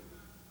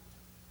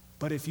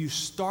 but if you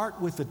start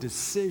with a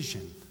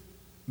decision,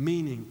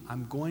 meaning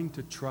I'm going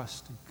to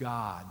trust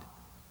God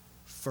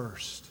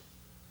first,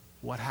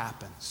 what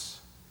happens?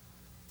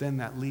 Then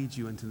that leads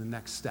you into the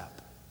next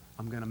step.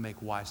 I'm going to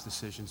make wise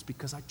decisions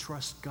because I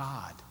trust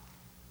God.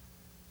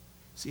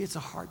 See, it's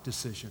a heart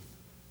decision.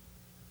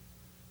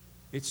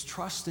 It's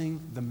trusting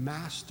the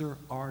master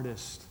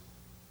artist.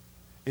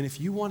 And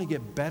if you want to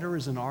get better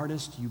as an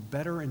artist, you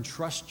better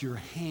entrust your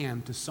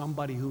hand to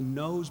somebody who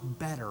knows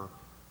better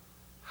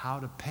how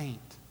to paint,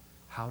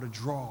 how to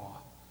draw,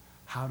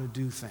 how to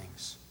do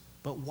things.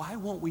 But why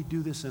won't we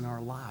do this in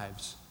our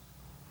lives?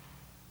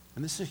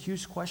 And this is a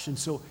huge question.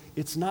 So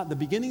it's not, the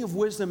beginning of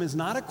wisdom is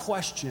not a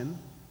question.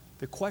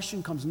 The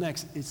question comes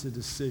next. It's a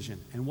decision.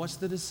 And what's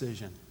the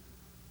decision?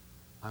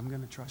 I'm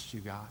going to trust you,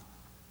 God.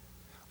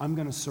 I'm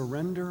going to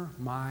surrender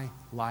my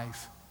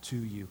life to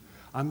you.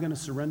 I'm going to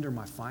surrender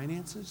my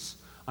finances.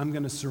 I'm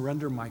going to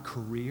surrender my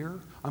career.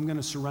 I'm going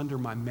to surrender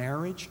my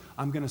marriage.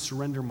 I'm going to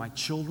surrender my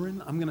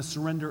children. I'm going to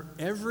surrender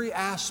every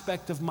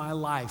aspect of my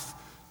life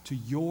to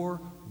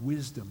your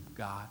wisdom,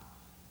 God,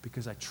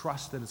 because I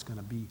trust that it's going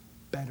to be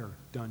better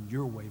done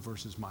your way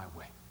versus my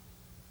way.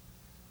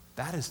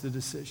 That is the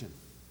decision.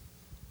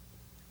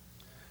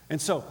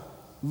 And so,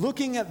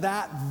 looking at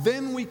that,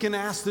 then we can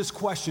ask this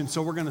question.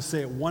 So we're going to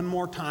say it one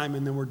more time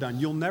and then we're done.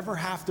 You'll never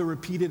have to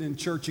repeat it in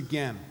church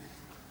again.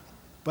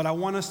 But I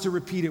want us to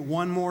repeat it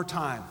one more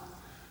time.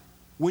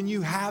 When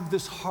you have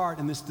this heart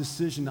and this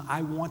decision,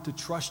 I want to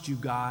trust you,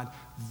 God,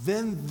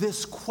 then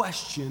this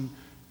question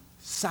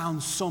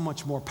sounds so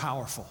much more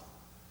powerful.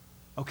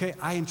 Okay,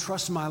 I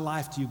entrust my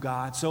life to you,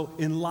 God. So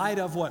in light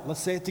of what? Let's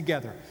say it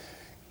together.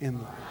 In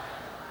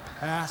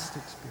past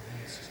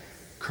experiences,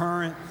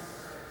 current,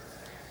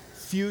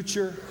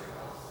 future,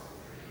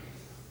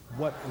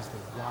 what is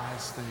the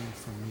wise thing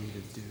for me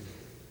to do?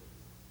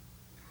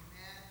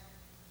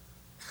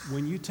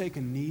 When you take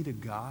a knee to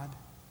God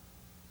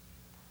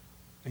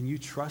and you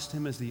trust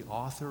him as the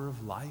author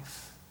of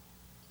life,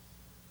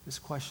 this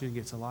question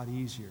gets a lot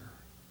easier.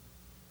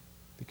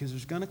 Because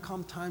there's going to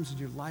come times in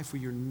your life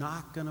where you're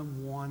not going to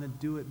want to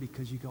do it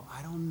because you go,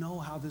 I don't know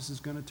how this is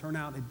going to turn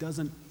out. It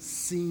doesn't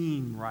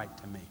seem right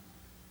to me.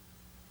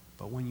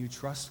 But when you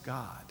trust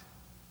God,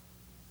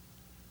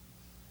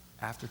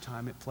 after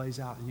time it plays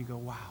out and you go,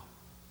 wow,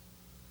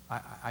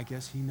 I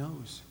guess he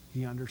knows.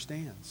 He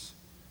understands.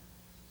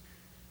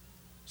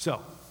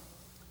 So,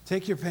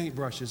 take your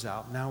paintbrushes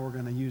out. Now we're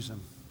going to use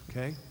them,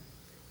 okay?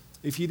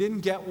 If you didn't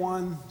get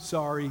one,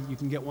 sorry, you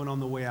can get one on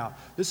the way out.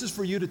 This is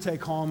for you to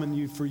take home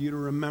and for you to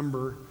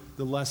remember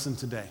the lesson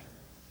today.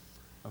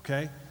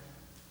 Okay?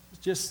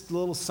 Just a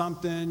little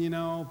something,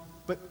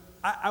 But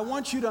I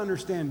want you to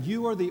understand,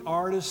 you are the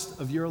artist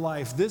of your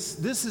life. This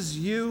is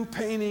you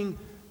painting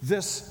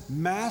this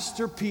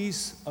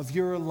masterpiece of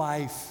your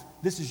life.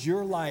 This is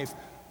your life.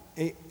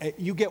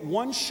 You get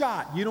one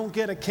shot. You don't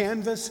get a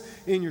canvas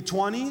in your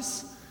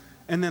 20s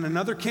and then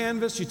another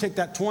canvas. You take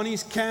that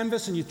 20s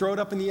canvas and you throw it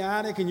up in the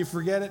attic and you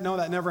forget it. No,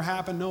 that never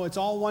happened. No, it's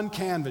all one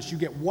canvas. You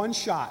get one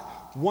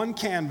shot, one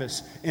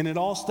canvas, and it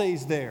all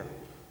stays there.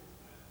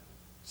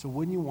 So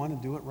wouldn't you want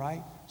to do it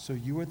right? So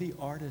you are the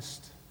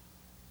artist.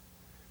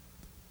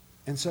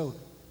 And so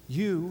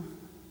you,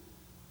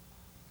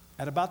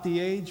 at about the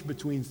age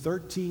between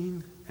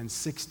 13 and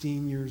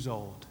 16 years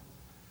old,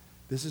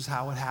 this is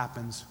how it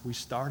happens. We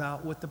start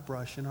out with the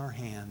brush in our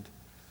hand.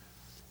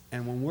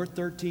 And when we're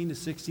 13 to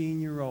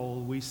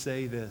 16-year-old, we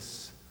say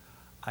this: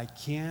 I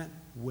can't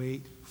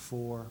wait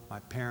for my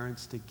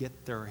parents to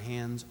get their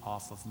hands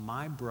off of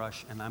my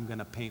brush, and I'm going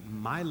to paint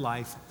my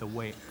life the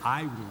way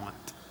I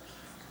want.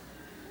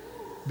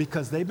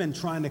 Because they've been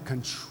trying to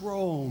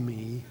control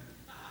me,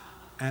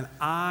 and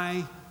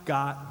I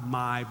got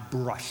my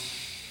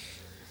brush.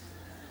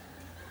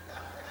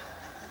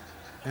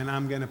 And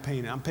I'm going to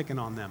paint it. I'm picking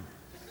on them.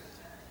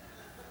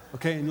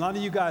 Okay, and a lot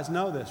of you guys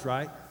know this,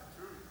 right?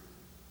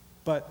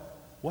 But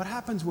what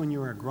happens when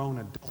you're a grown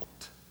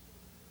adult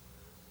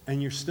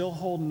and you're still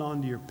holding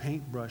on to your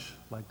paintbrush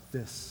like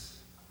this?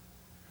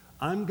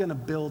 I'm going to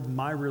build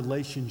my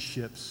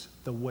relationships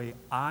the way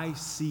I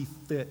see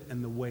fit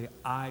and the way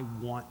I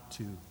want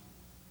to.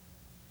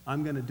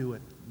 I'm going to do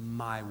it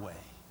my way.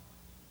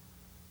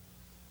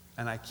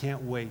 And I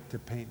can't wait to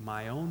paint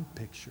my own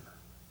picture.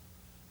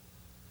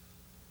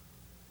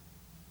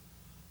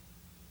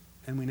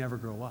 And we never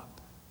grow up.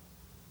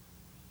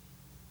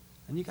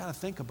 And you got to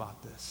think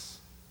about this.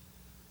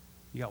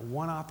 You got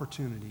one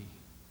opportunity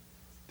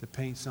to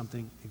paint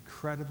something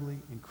incredibly,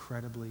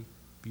 incredibly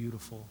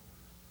beautiful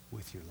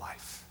with your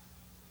life.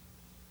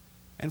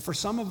 And for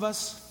some of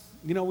us,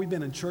 we've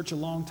been in church a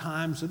long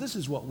time, so this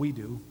is what we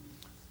do.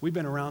 We've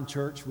been around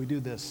church. We do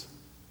this.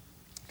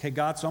 Okay,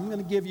 God, so I'm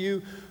going to give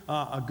you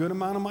a good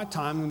amount of my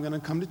time. I'm going to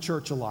come to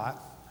church a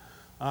lot.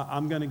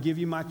 I'm going to give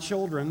you my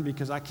children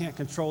because I can't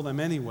control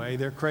them anyway.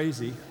 They're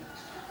crazy.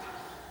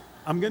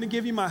 I'm going to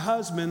give you my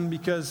husband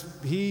because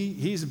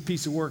he's a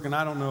piece of work and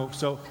I don't know.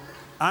 So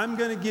I'm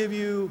going to give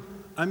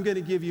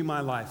you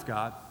my life,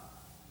 God.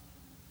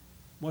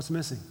 What's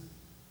missing?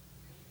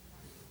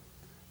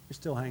 You're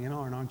still hanging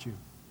on, aren't you?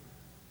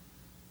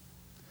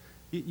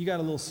 You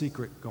got a little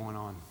secret going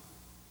on.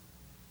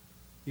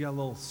 You got a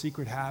little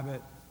secret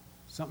habit.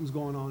 Something's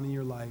going on in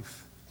your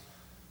life.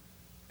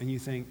 And you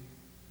think,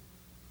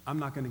 I'm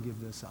not going to give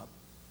this up.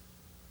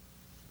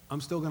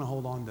 I'm still going to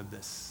hold on to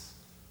this.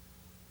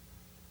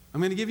 I'm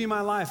going to give you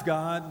my life,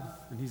 God.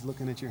 And he's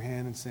looking at your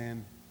hand and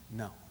saying,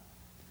 no.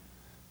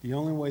 The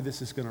only way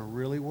this is going to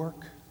really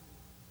work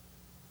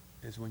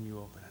is when you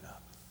open it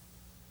up.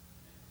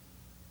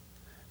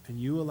 And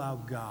you allow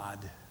God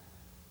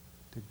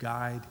to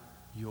guide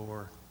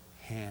your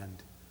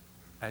hand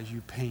as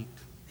you paint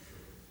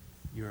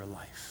your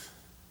life.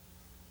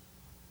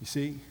 You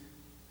see?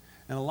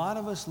 And a lot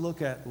of us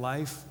look at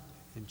life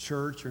in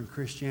church or in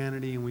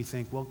Christianity and we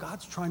think, well,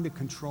 God's trying to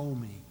control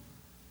me.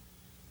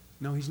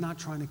 No, he's not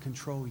trying to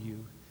control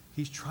you.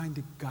 He's trying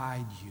to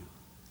guide you.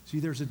 See,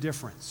 there's a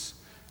difference.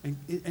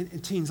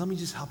 And teens, let me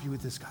just help you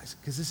with this, guys,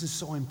 because this is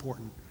so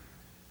important.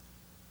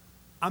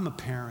 I'm a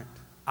parent.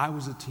 I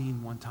was a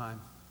teen one time.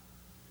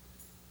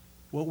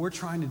 What we're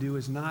trying to do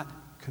is not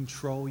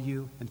control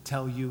you and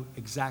tell you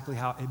exactly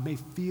how it may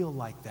feel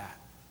like that.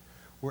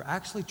 We're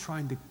actually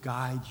trying to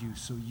guide you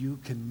so you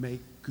can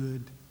make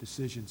good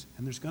decisions.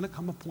 And there's going to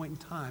come a point in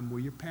time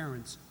where your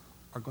parents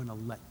are going to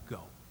let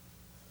go.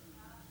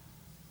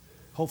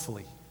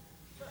 Hopefully.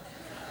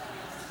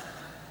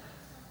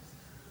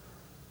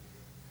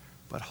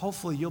 But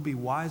hopefully you'll be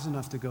wise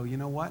enough to go, you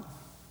know what?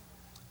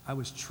 I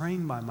was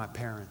trained by my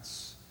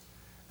parents.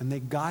 And they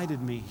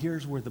guided me.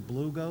 Here's where the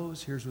blue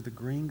goes. Here's where the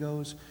green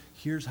goes.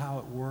 Here's how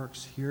it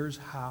works. Here's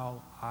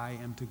how I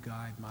am to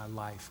guide my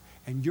life.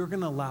 And you're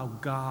going to allow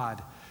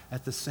God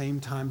at the same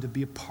time to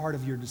be a part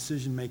of your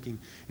decision making.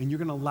 And you're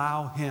going to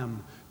allow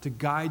him to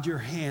guide your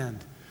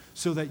hand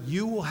so that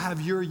you will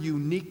have your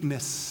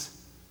uniqueness.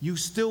 You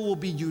still will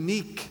be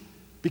unique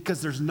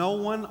because there's no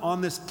one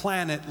on this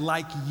planet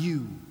like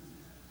you.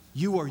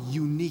 You are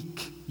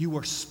unique. You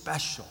are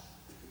special.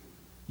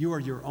 You are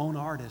your own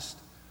artist.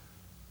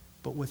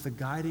 But with the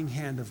guiding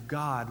hand of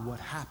God, what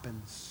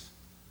happens?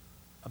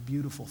 A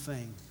beautiful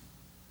thing.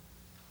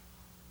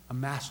 A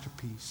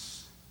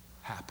masterpiece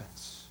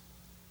happens.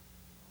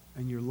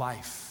 And your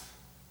life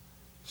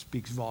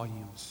speaks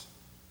volumes.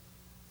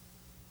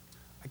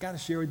 I got to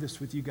share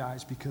this with you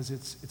guys because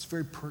it's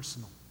very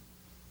personal.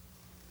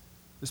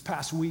 This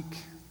past week,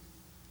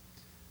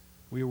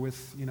 we were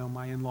with,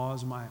 my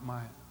in-laws, my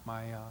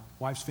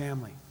wife's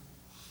family.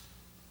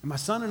 And my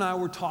son and I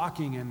were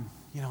talking, and,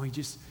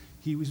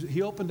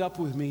 he opened up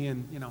with me,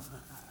 and,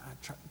 I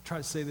try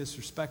to say this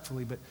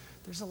respectfully, but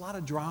there's a lot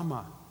of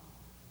drama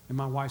in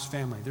my wife's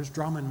family. There's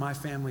drama in my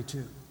family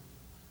too,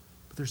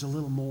 but there's a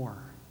little more.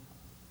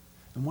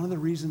 And one of the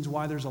reasons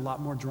why there's a lot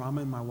more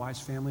drama in my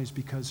wife's family is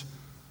because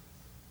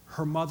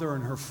her mother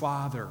and her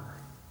father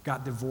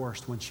got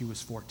divorced when she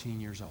was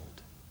 14 years old.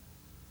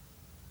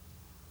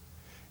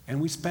 And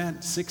we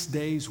spent 6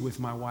 days with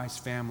my wife's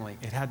family.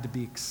 It had to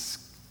be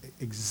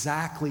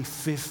exactly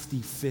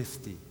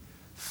 50-50.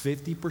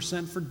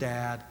 50% for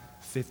dad,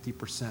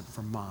 50%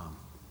 for mom.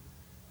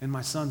 And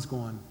my son's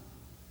going,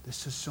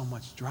 "There's just so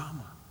much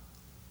drama."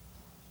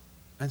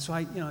 And so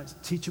it's a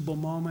teachable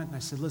moment. And I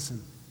said,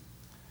 "Listen,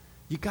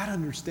 you got to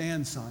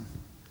understand, son,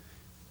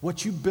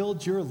 what you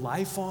build your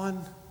life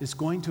on is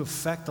going to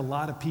affect a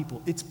lot of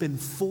people. It's been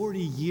 40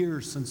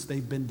 years since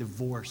they've been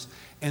divorced,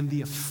 and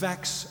the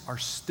effects are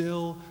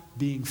still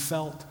being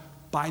felt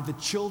by the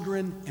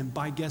children and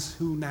by guess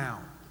who now?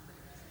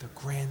 The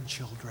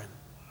grandchildren."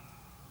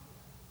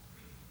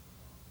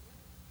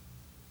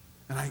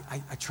 And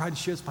I tried to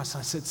share this with my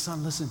son. I said,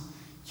 "Son, listen,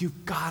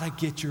 you've got to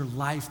get your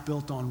life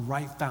built on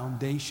right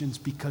foundations,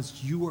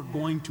 because you are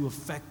going to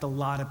affect a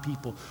lot of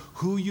people.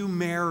 Who you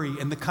marry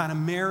and the kind of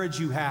marriage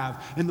you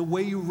have and the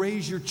way you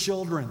raise your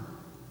children.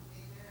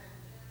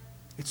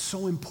 It's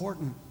so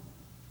important.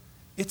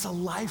 It's a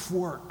life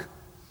work."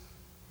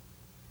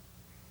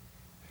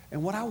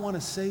 And what I want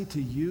to say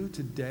to you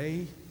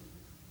today,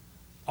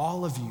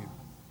 all of you,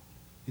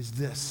 is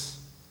this.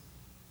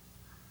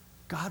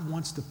 God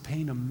wants to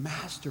paint a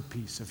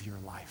masterpiece of your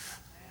life.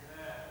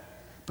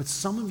 But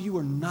some of you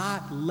are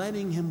not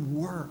letting him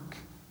work.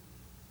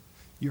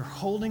 You're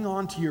holding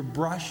on to your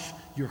brush.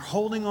 You're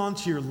holding on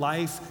to your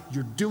life.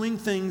 You're doing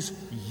things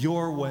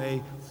your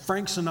way,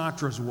 Frank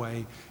Sinatra's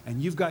way,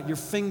 and you've got your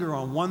finger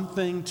on one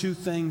thing, two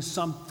things,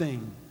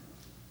 something.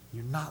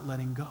 You're not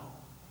letting go.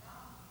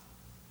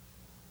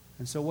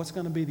 And so what's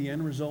going to be the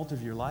end result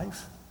of your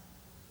life?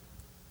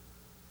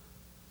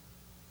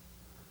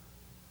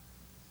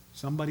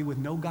 Somebody with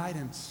no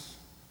guidance.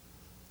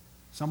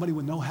 Somebody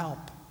with no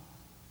help.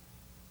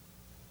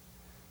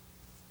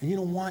 And you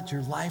don't want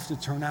your life to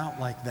turn out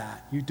like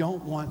that. You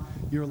don't want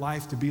your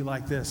life to be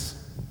like this.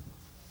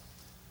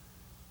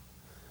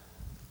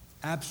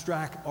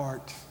 Abstract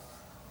art.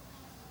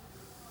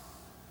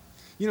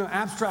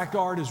 Abstract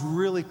art is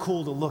really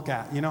cool to look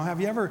at. Have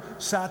you ever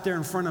sat there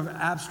in front of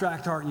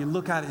abstract art and you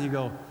look at it and you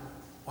go,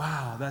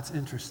 "Wow, that's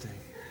interesting."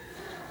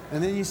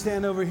 And then you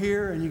stand over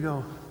here and you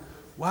go,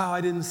 "Wow,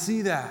 I didn't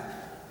see that."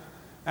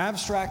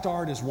 Abstract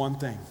art is one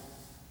thing.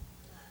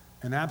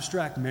 An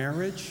abstract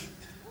marriage,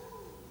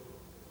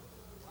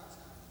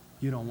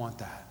 you don't want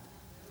that.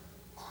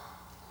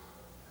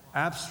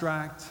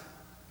 Abstract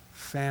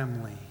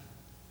family,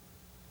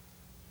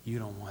 you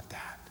don't want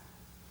that.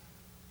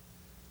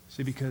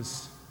 See,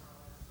 because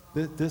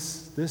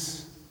this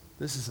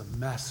is a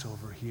mess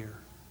over here.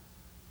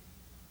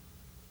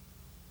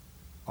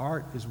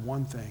 Art is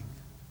one thing.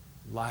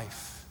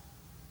 Life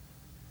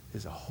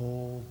is a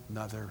whole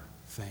nother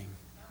thing.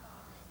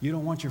 You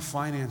don't want your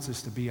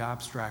finances to be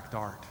abstract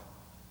art.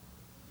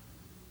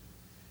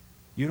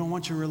 You don't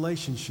want your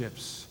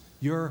relationships,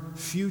 your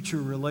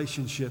future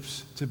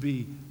relationships, to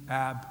be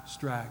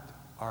abstract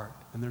art.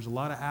 And there's a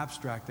lot of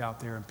abstract out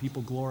there, and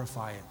people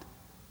glorify it.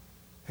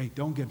 Hey,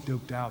 don't get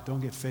duped out. Don't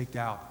get faked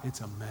out.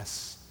 It's a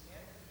mess.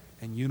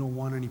 And you don't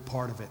want any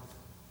part of it.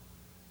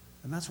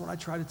 And that's what I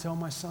try to tell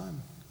my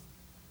son.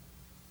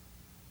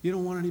 You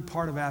don't want any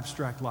part of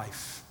abstract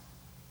life.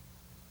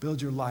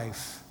 Build your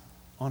life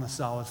on a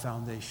solid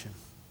foundation.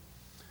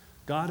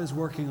 God is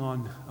working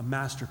on a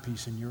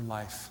masterpiece in your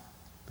life.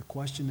 The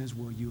question is,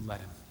 will you let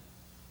him?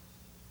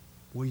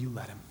 Will you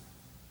let him?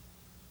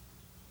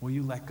 Will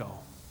you let go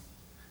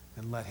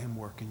and let him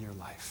work in your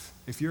life?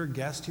 If you're a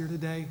guest here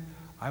today,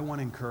 I want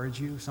to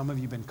encourage you. Some of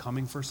you have been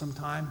coming for some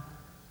time.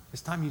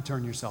 It's time you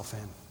turn yourself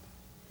in.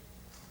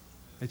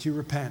 That you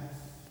repent.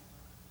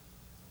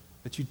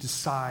 That you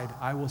decide,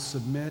 I will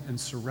submit and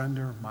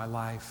surrender my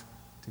life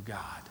to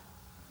God.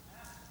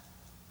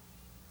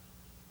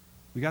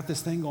 We got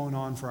this thing going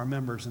on for our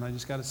members, and I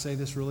just got to say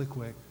this really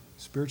quick.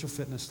 Spiritual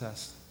fitness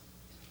test.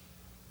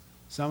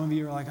 Some of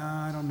you are like,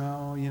 I don't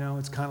know,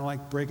 it's kind of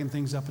like breaking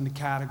things up into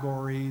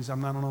categories. I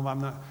don't know.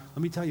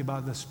 Let me tell you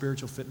about the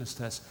spiritual fitness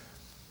test.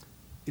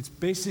 It's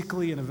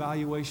basically an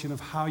evaluation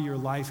of how your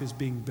life is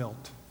being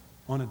built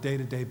on a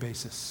day-to-day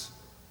basis.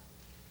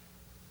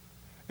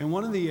 And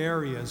one of the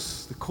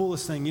areas, the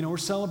coolest thing, we're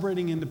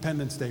celebrating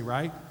Independence Day,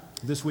 right?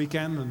 This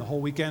weekend and the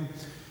whole weekend.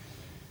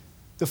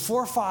 The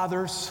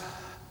forefathers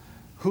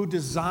who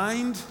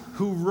designed,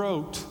 who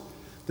wrote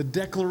the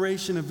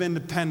Declaration of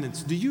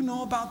Independence. Do you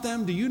know about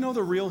them? Do you know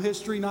the real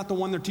history, not the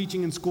one they're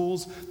teaching in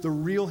schools, the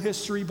real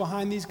history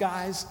behind these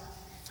guys?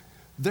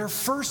 Their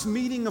first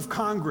meeting of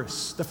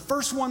Congress, the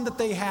first one that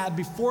they had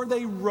before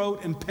they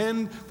wrote and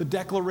penned the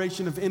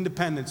Declaration of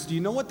Independence, do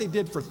you know what they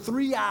did for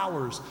 3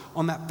 hours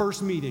on that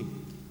first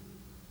meeting?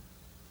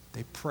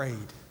 They prayed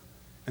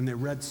and they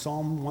read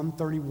Psalm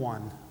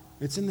 131.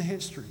 It's in the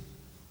history,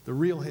 the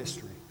real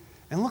history.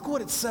 And look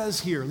what it says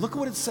here. Look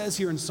what it says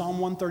here in Psalm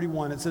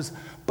 131. It says,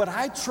 "But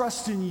I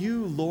trust in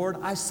you, Lord.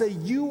 I say,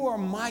 you are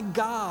my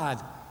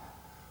God.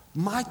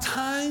 My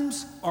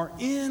times are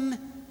in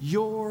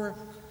your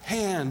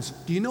hands."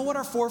 Do you know what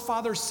our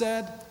forefathers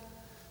said?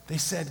 They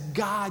said,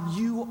 God,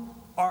 you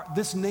are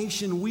this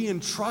nation, we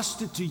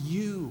entrust it to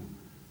you.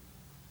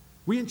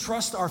 We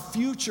entrust our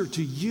future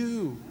to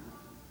you.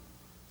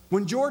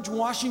 When George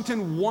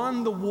Washington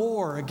won the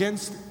war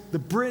against the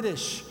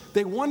British,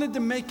 they wanted to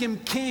make him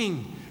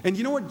king. And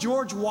you know what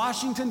George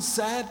Washington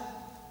said?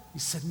 He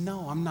said,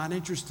 no, I'm not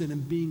interested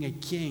in being a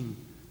king.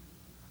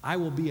 I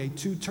will be a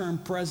 2-term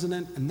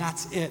president, and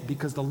that's it,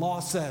 because the law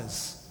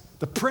says,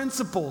 the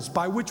principles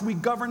by which we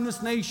govern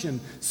this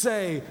nation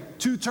say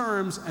 2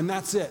 terms, and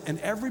that's it. And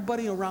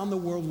everybody around the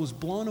world was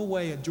blown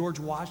away at George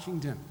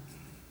Washington,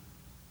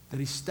 that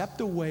he stepped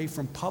away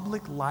from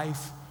public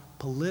life,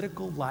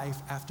 political life,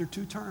 after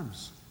 2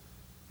 terms.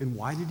 And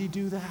why did he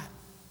do that?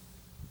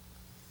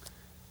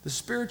 The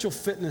spiritual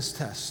fitness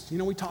test. You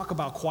know, we talk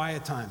about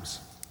quiet times,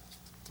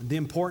 the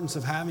importance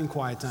of having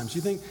quiet times.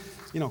 You think,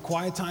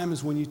 quiet time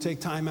is when you take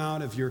time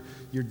out of your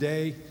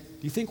day.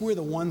 Do you think we're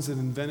the ones that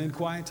invented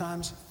quiet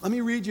times? Let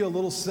me read you a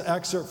little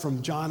excerpt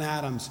from John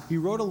Adams. He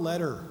wrote a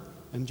letter,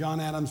 and John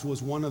Adams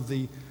was one of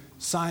the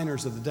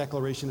signers of the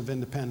Declaration of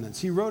Independence.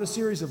 He wrote a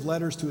series of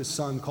letters to his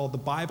son called The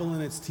Bible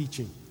and Its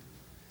Teaching.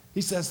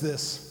 He says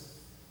this,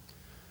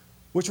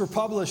 which were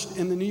published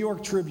in the New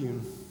York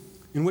Tribune,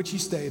 in which he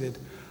stated,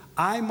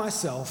 "I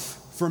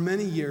myself, for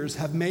many years,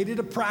 have made it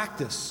a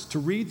practice to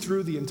read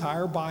through the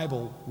entire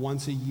Bible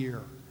once a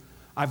year.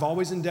 I've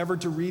always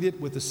endeavored to read it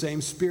with the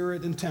same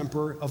spirit and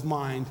temper of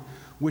mind,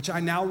 which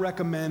I now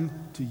recommend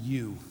to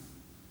you.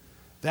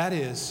 That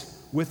is,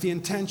 with the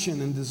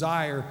intention and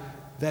desire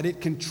that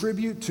it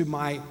contribute to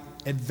my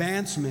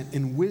advancement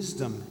in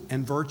wisdom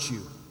and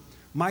virtue.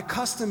 My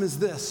custom is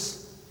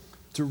this,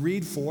 to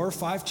read 4 or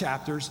 5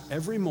 chapters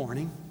every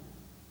morning,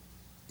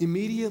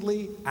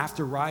 immediately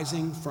after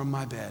rising from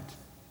my bed.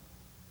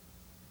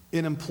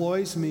 It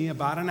employs me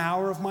about an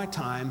hour of my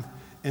time,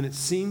 and it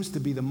seems to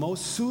be the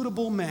most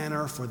suitable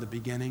manner for the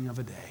beginning of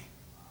a day."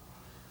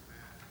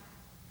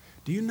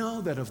 Do you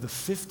know that of the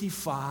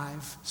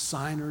 55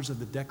 signers of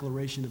the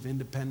Declaration of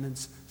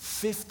Independence,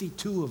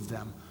 52 of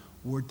them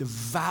were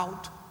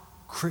devout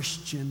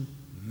Christian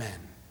men?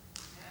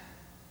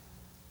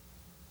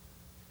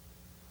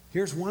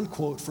 Here's one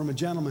quote from a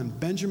gentleman,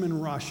 Benjamin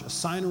Rush, a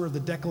signer of the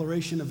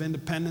Declaration of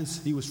Independence.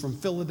 He was from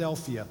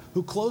Philadelphia,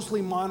 who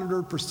closely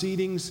monitored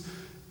proceedings,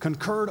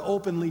 concurred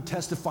openly,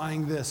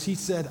 testifying this. He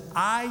said,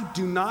 "I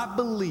do not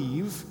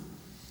believe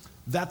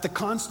that the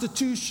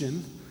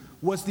Constitution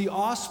was the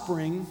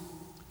offspring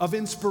of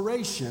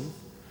inspiration,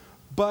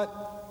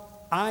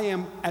 but I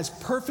am as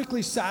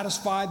perfectly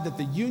satisfied that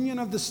the Union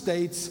of the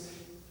States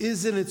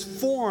is in its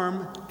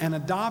form and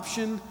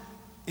adoption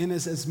and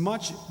is as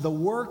much the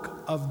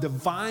work of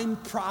divine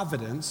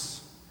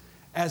providence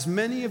as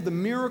many of the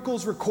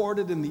miracles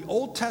recorded in the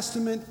Old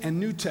Testament and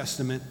New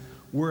Testament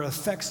were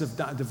effects of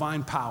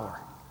divine power."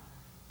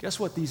 Guess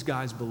what these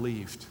guys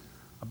believed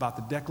about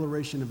the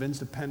Declaration of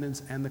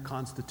Independence and the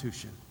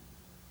Constitution?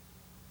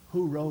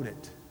 Who wrote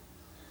it?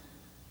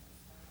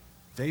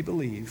 They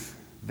believe,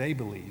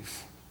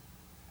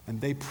 and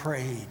they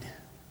prayed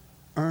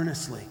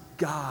earnestly,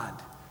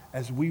 God,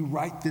 as we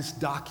write this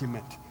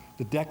document,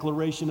 the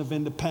Declaration of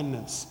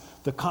Independence,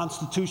 the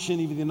Constitution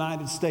of the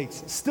United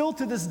States, still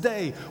to this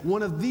day,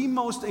 one of the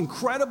most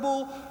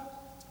incredible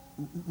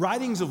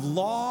writings of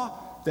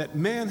law that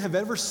man have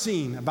ever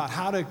seen about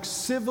how to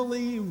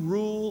civilly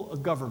rule a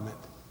government.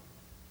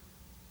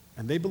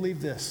 And they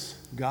believe this,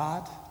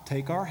 God,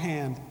 take our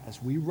hand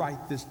as we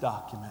write this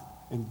document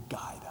and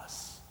guide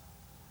us.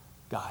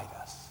 Guide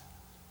us.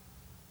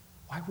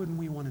 Why wouldn't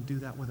we want to do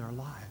that with our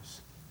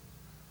lives?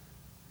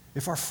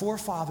 If our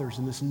forefathers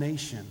in this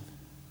nation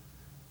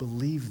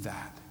believed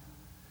that,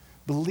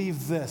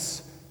 believe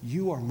this,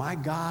 you are my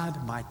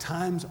God, my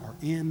times are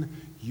in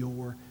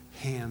your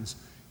hands.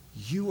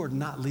 You are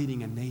not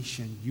leading a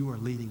nation, you are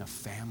leading a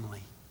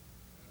family.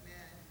 Amen.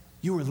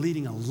 You are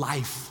leading a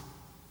life.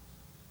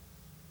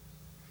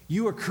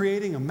 You are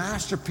creating a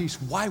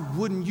masterpiece. Why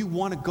wouldn't you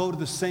want to go to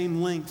the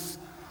same length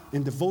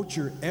and devote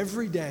your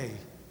every day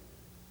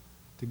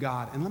to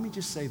God? And let me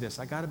just say this.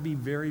 I got to be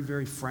very,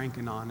 very frank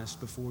and honest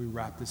before we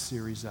wrap this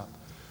series up.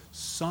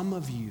 Some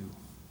of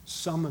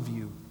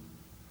you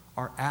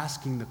are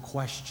asking the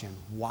question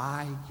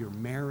why your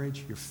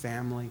marriage, your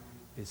family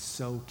is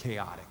so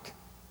chaotic.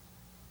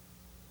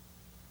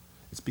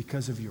 It's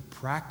because of your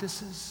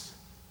practices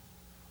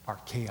are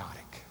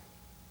chaotic.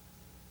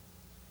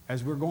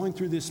 As we're going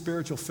through this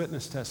spiritual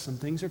fitness test, some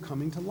things are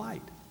coming to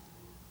light.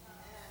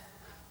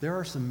 There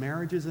are some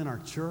marriages in our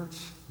church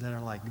that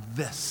are like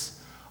this.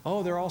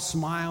 Oh, they're all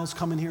smiles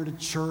coming here to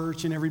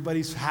church and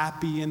everybody's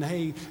happy and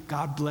hey,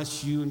 God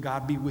bless you and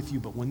God be with you.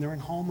 But when they're at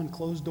home and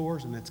closed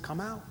doors and it's come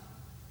out,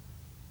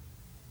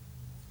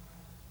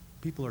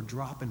 people are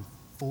dropping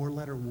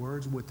 4-letter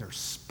words with their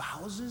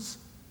spouses.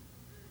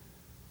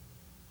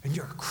 And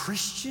you're a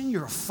Christian,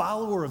 you're a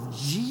follower of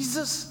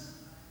Jesus,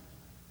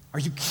 Are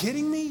you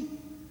kidding me?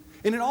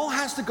 And it all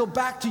has to go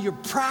back to your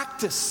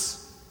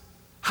practice,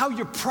 how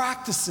you're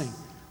practicing.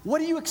 What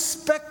do you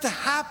expect to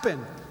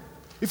happen?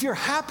 If you're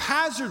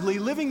haphazardly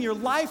living your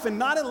life and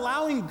not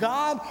allowing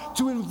God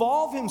to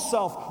involve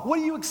himself, what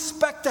do you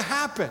expect to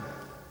happen?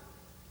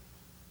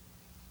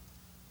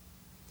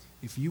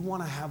 If you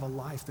want to have a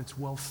life that's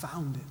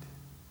well-founded,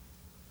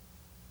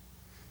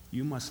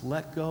 you must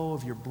let go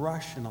of your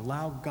brush and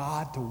allow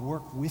God to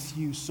work with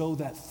you so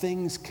that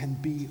things can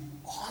be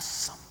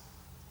awesome.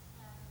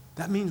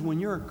 That means when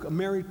you're a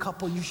married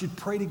couple, you should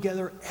pray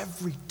together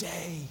every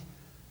day.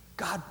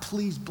 God,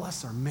 please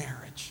bless our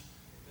marriage.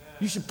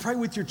 You should pray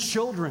with your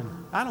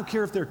children. I don't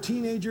care if they're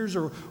teenagers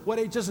or what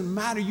age, doesn't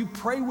matter. You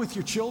pray with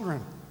your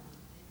children.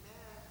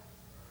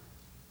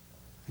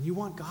 And you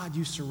want God,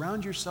 you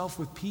surround yourself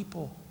with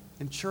people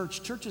in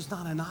church. Church is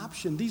not an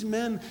option. These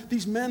men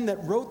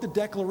that wrote the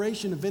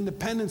Declaration of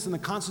Independence and the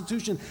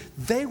Constitution,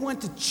 they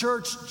went to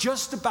church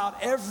just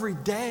about every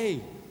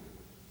day.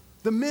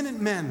 The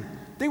Minutemen,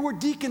 they were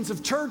deacons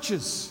of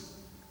churches.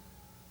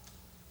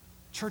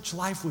 Church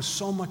life was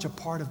so much a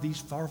part of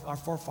our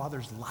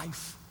forefathers'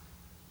 life.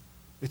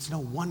 It's no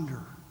wonder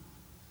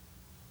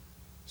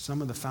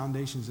some of the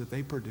foundations that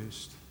they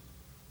produced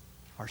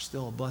are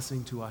still a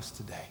blessing to us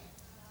today.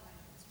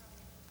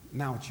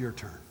 Now it's your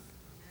turn.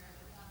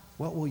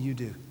 What will you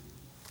do?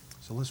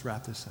 So let's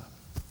wrap this up.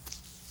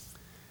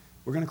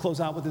 We're going to close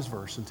out with this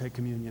verse and take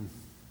communion.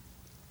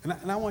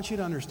 And I want you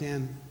to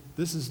understand,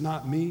 this is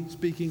not me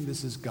speaking,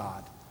 this is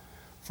God.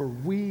 For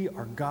we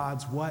are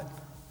God's what?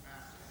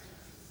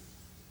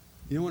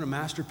 You know what a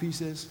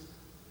masterpiece is?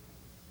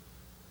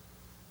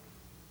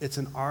 It's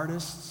an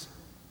artist's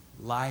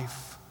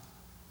life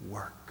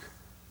work.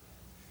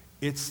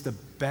 It's the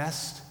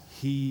best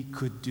he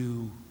could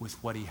do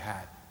with what he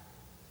had.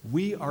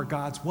 We are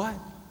God's what?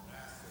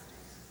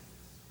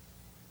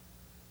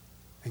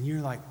 And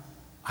you're like,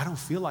 I don't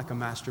feel like a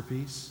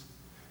masterpiece,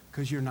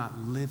 because you're not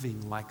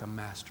living like a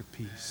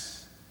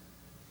masterpiece.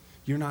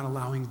 You're not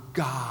allowing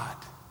God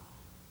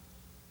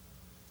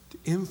to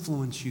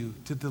influence you,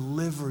 to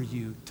deliver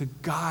you, to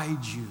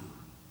guide you.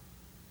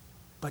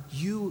 But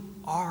you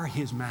are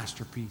his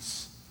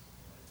masterpiece.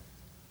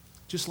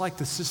 Just like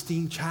the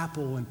Sistine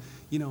Chapel and,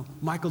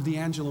 Michael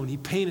D'Angelo, and he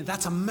painted.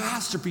 That's a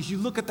masterpiece. You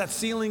look at that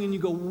ceiling and you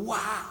go,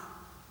 wow,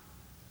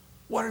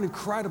 what an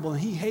incredible,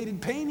 and he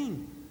hated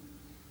painting.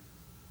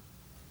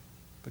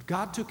 But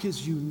God took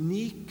his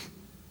unique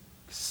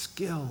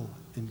skill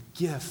and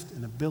gift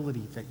and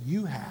ability that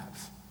you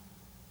have,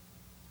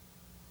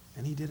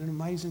 and he did an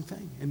amazing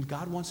thing. And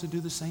God wants to do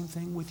the same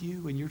thing with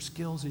you and your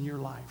skills in your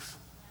life.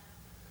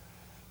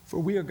 For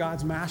we are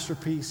God's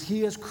masterpiece.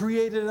 He has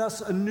created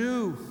us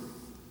anew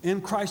in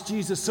Christ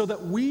Jesus so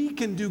that we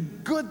can do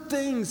good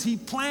things he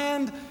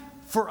planned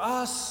for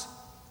us.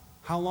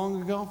 How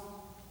long ago?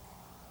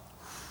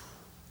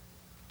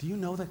 Do you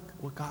know that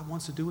what God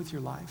wants to do with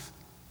your life?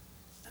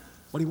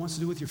 What he wants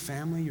to do with your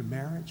family, your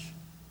marriage?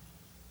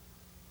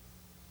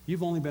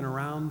 You've only been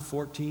around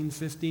 14,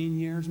 15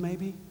 years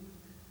maybe.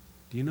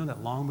 Do you know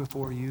that long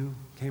before you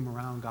came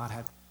around, God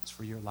had plans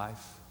for your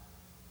life?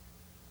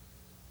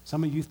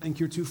 Some of you think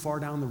you're too far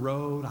down the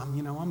road.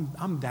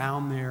 I'm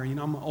down there.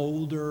 I'm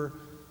older.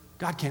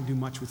 God can't do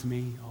much with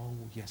me. Oh,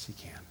 yes, he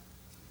can.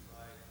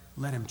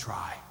 Let him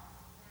try.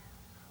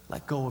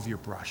 Let go of your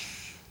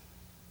brush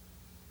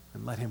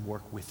and let him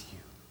work with you,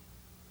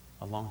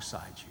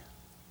 alongside you.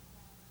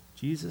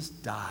 Jesus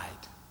died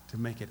to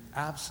make it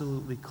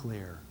absolutely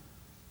clear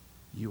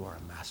you are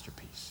a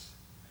masterpiece.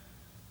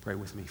 Pray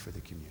with me for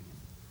the communion.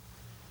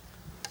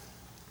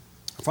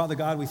 Father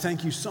God, we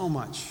thank you so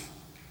much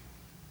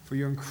for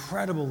your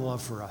incredible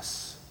love for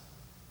us.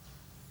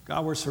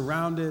 God, we're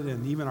surrounded,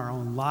 and even our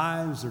own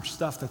lives, there's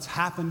stuff that's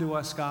happened to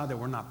us, God, that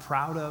we're not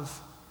proud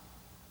of.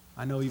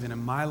 I know even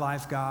in my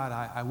life, God,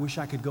 I wish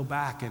I could go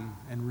back and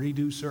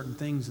redo certain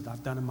things that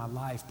I've done in my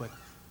life, but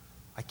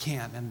I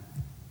can't. And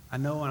I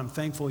know, and I'm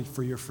thankful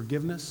for your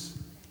forgiveness.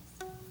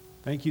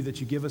 Thank you that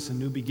you give us a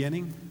new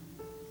beginning.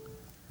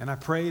 And I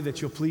pray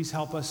that you'll please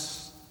help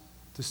us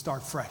to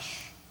start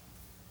fresh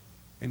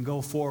and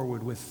go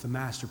forward with the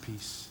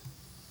masterpiece.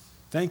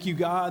 Thank you,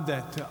 God,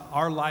 that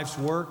our life's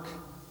work,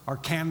 our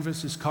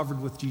canvas is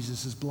covered with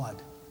Jesus'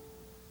 blood.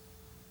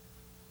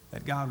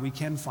 That, God, we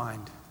can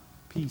find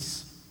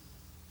peace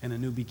and a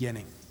new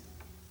beginning.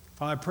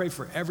 Father, I pray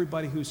for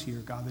everybody who's here,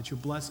 God, that you'll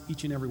bless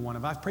each and every one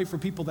of us. I pray for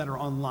people that are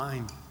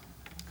online,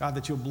 God,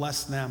 that you'll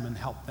bless them and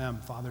help them,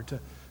 Father,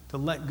 to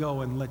let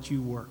go and let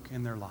you work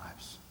in their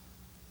lives.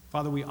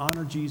 Father, we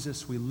honor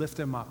Jesus. We lift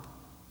him up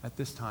at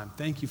this time.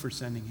 Thank you for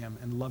sending him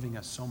and loving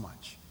us so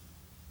much.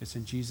 It's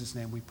in Jesus'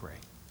 name we pray.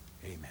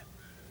 Amen.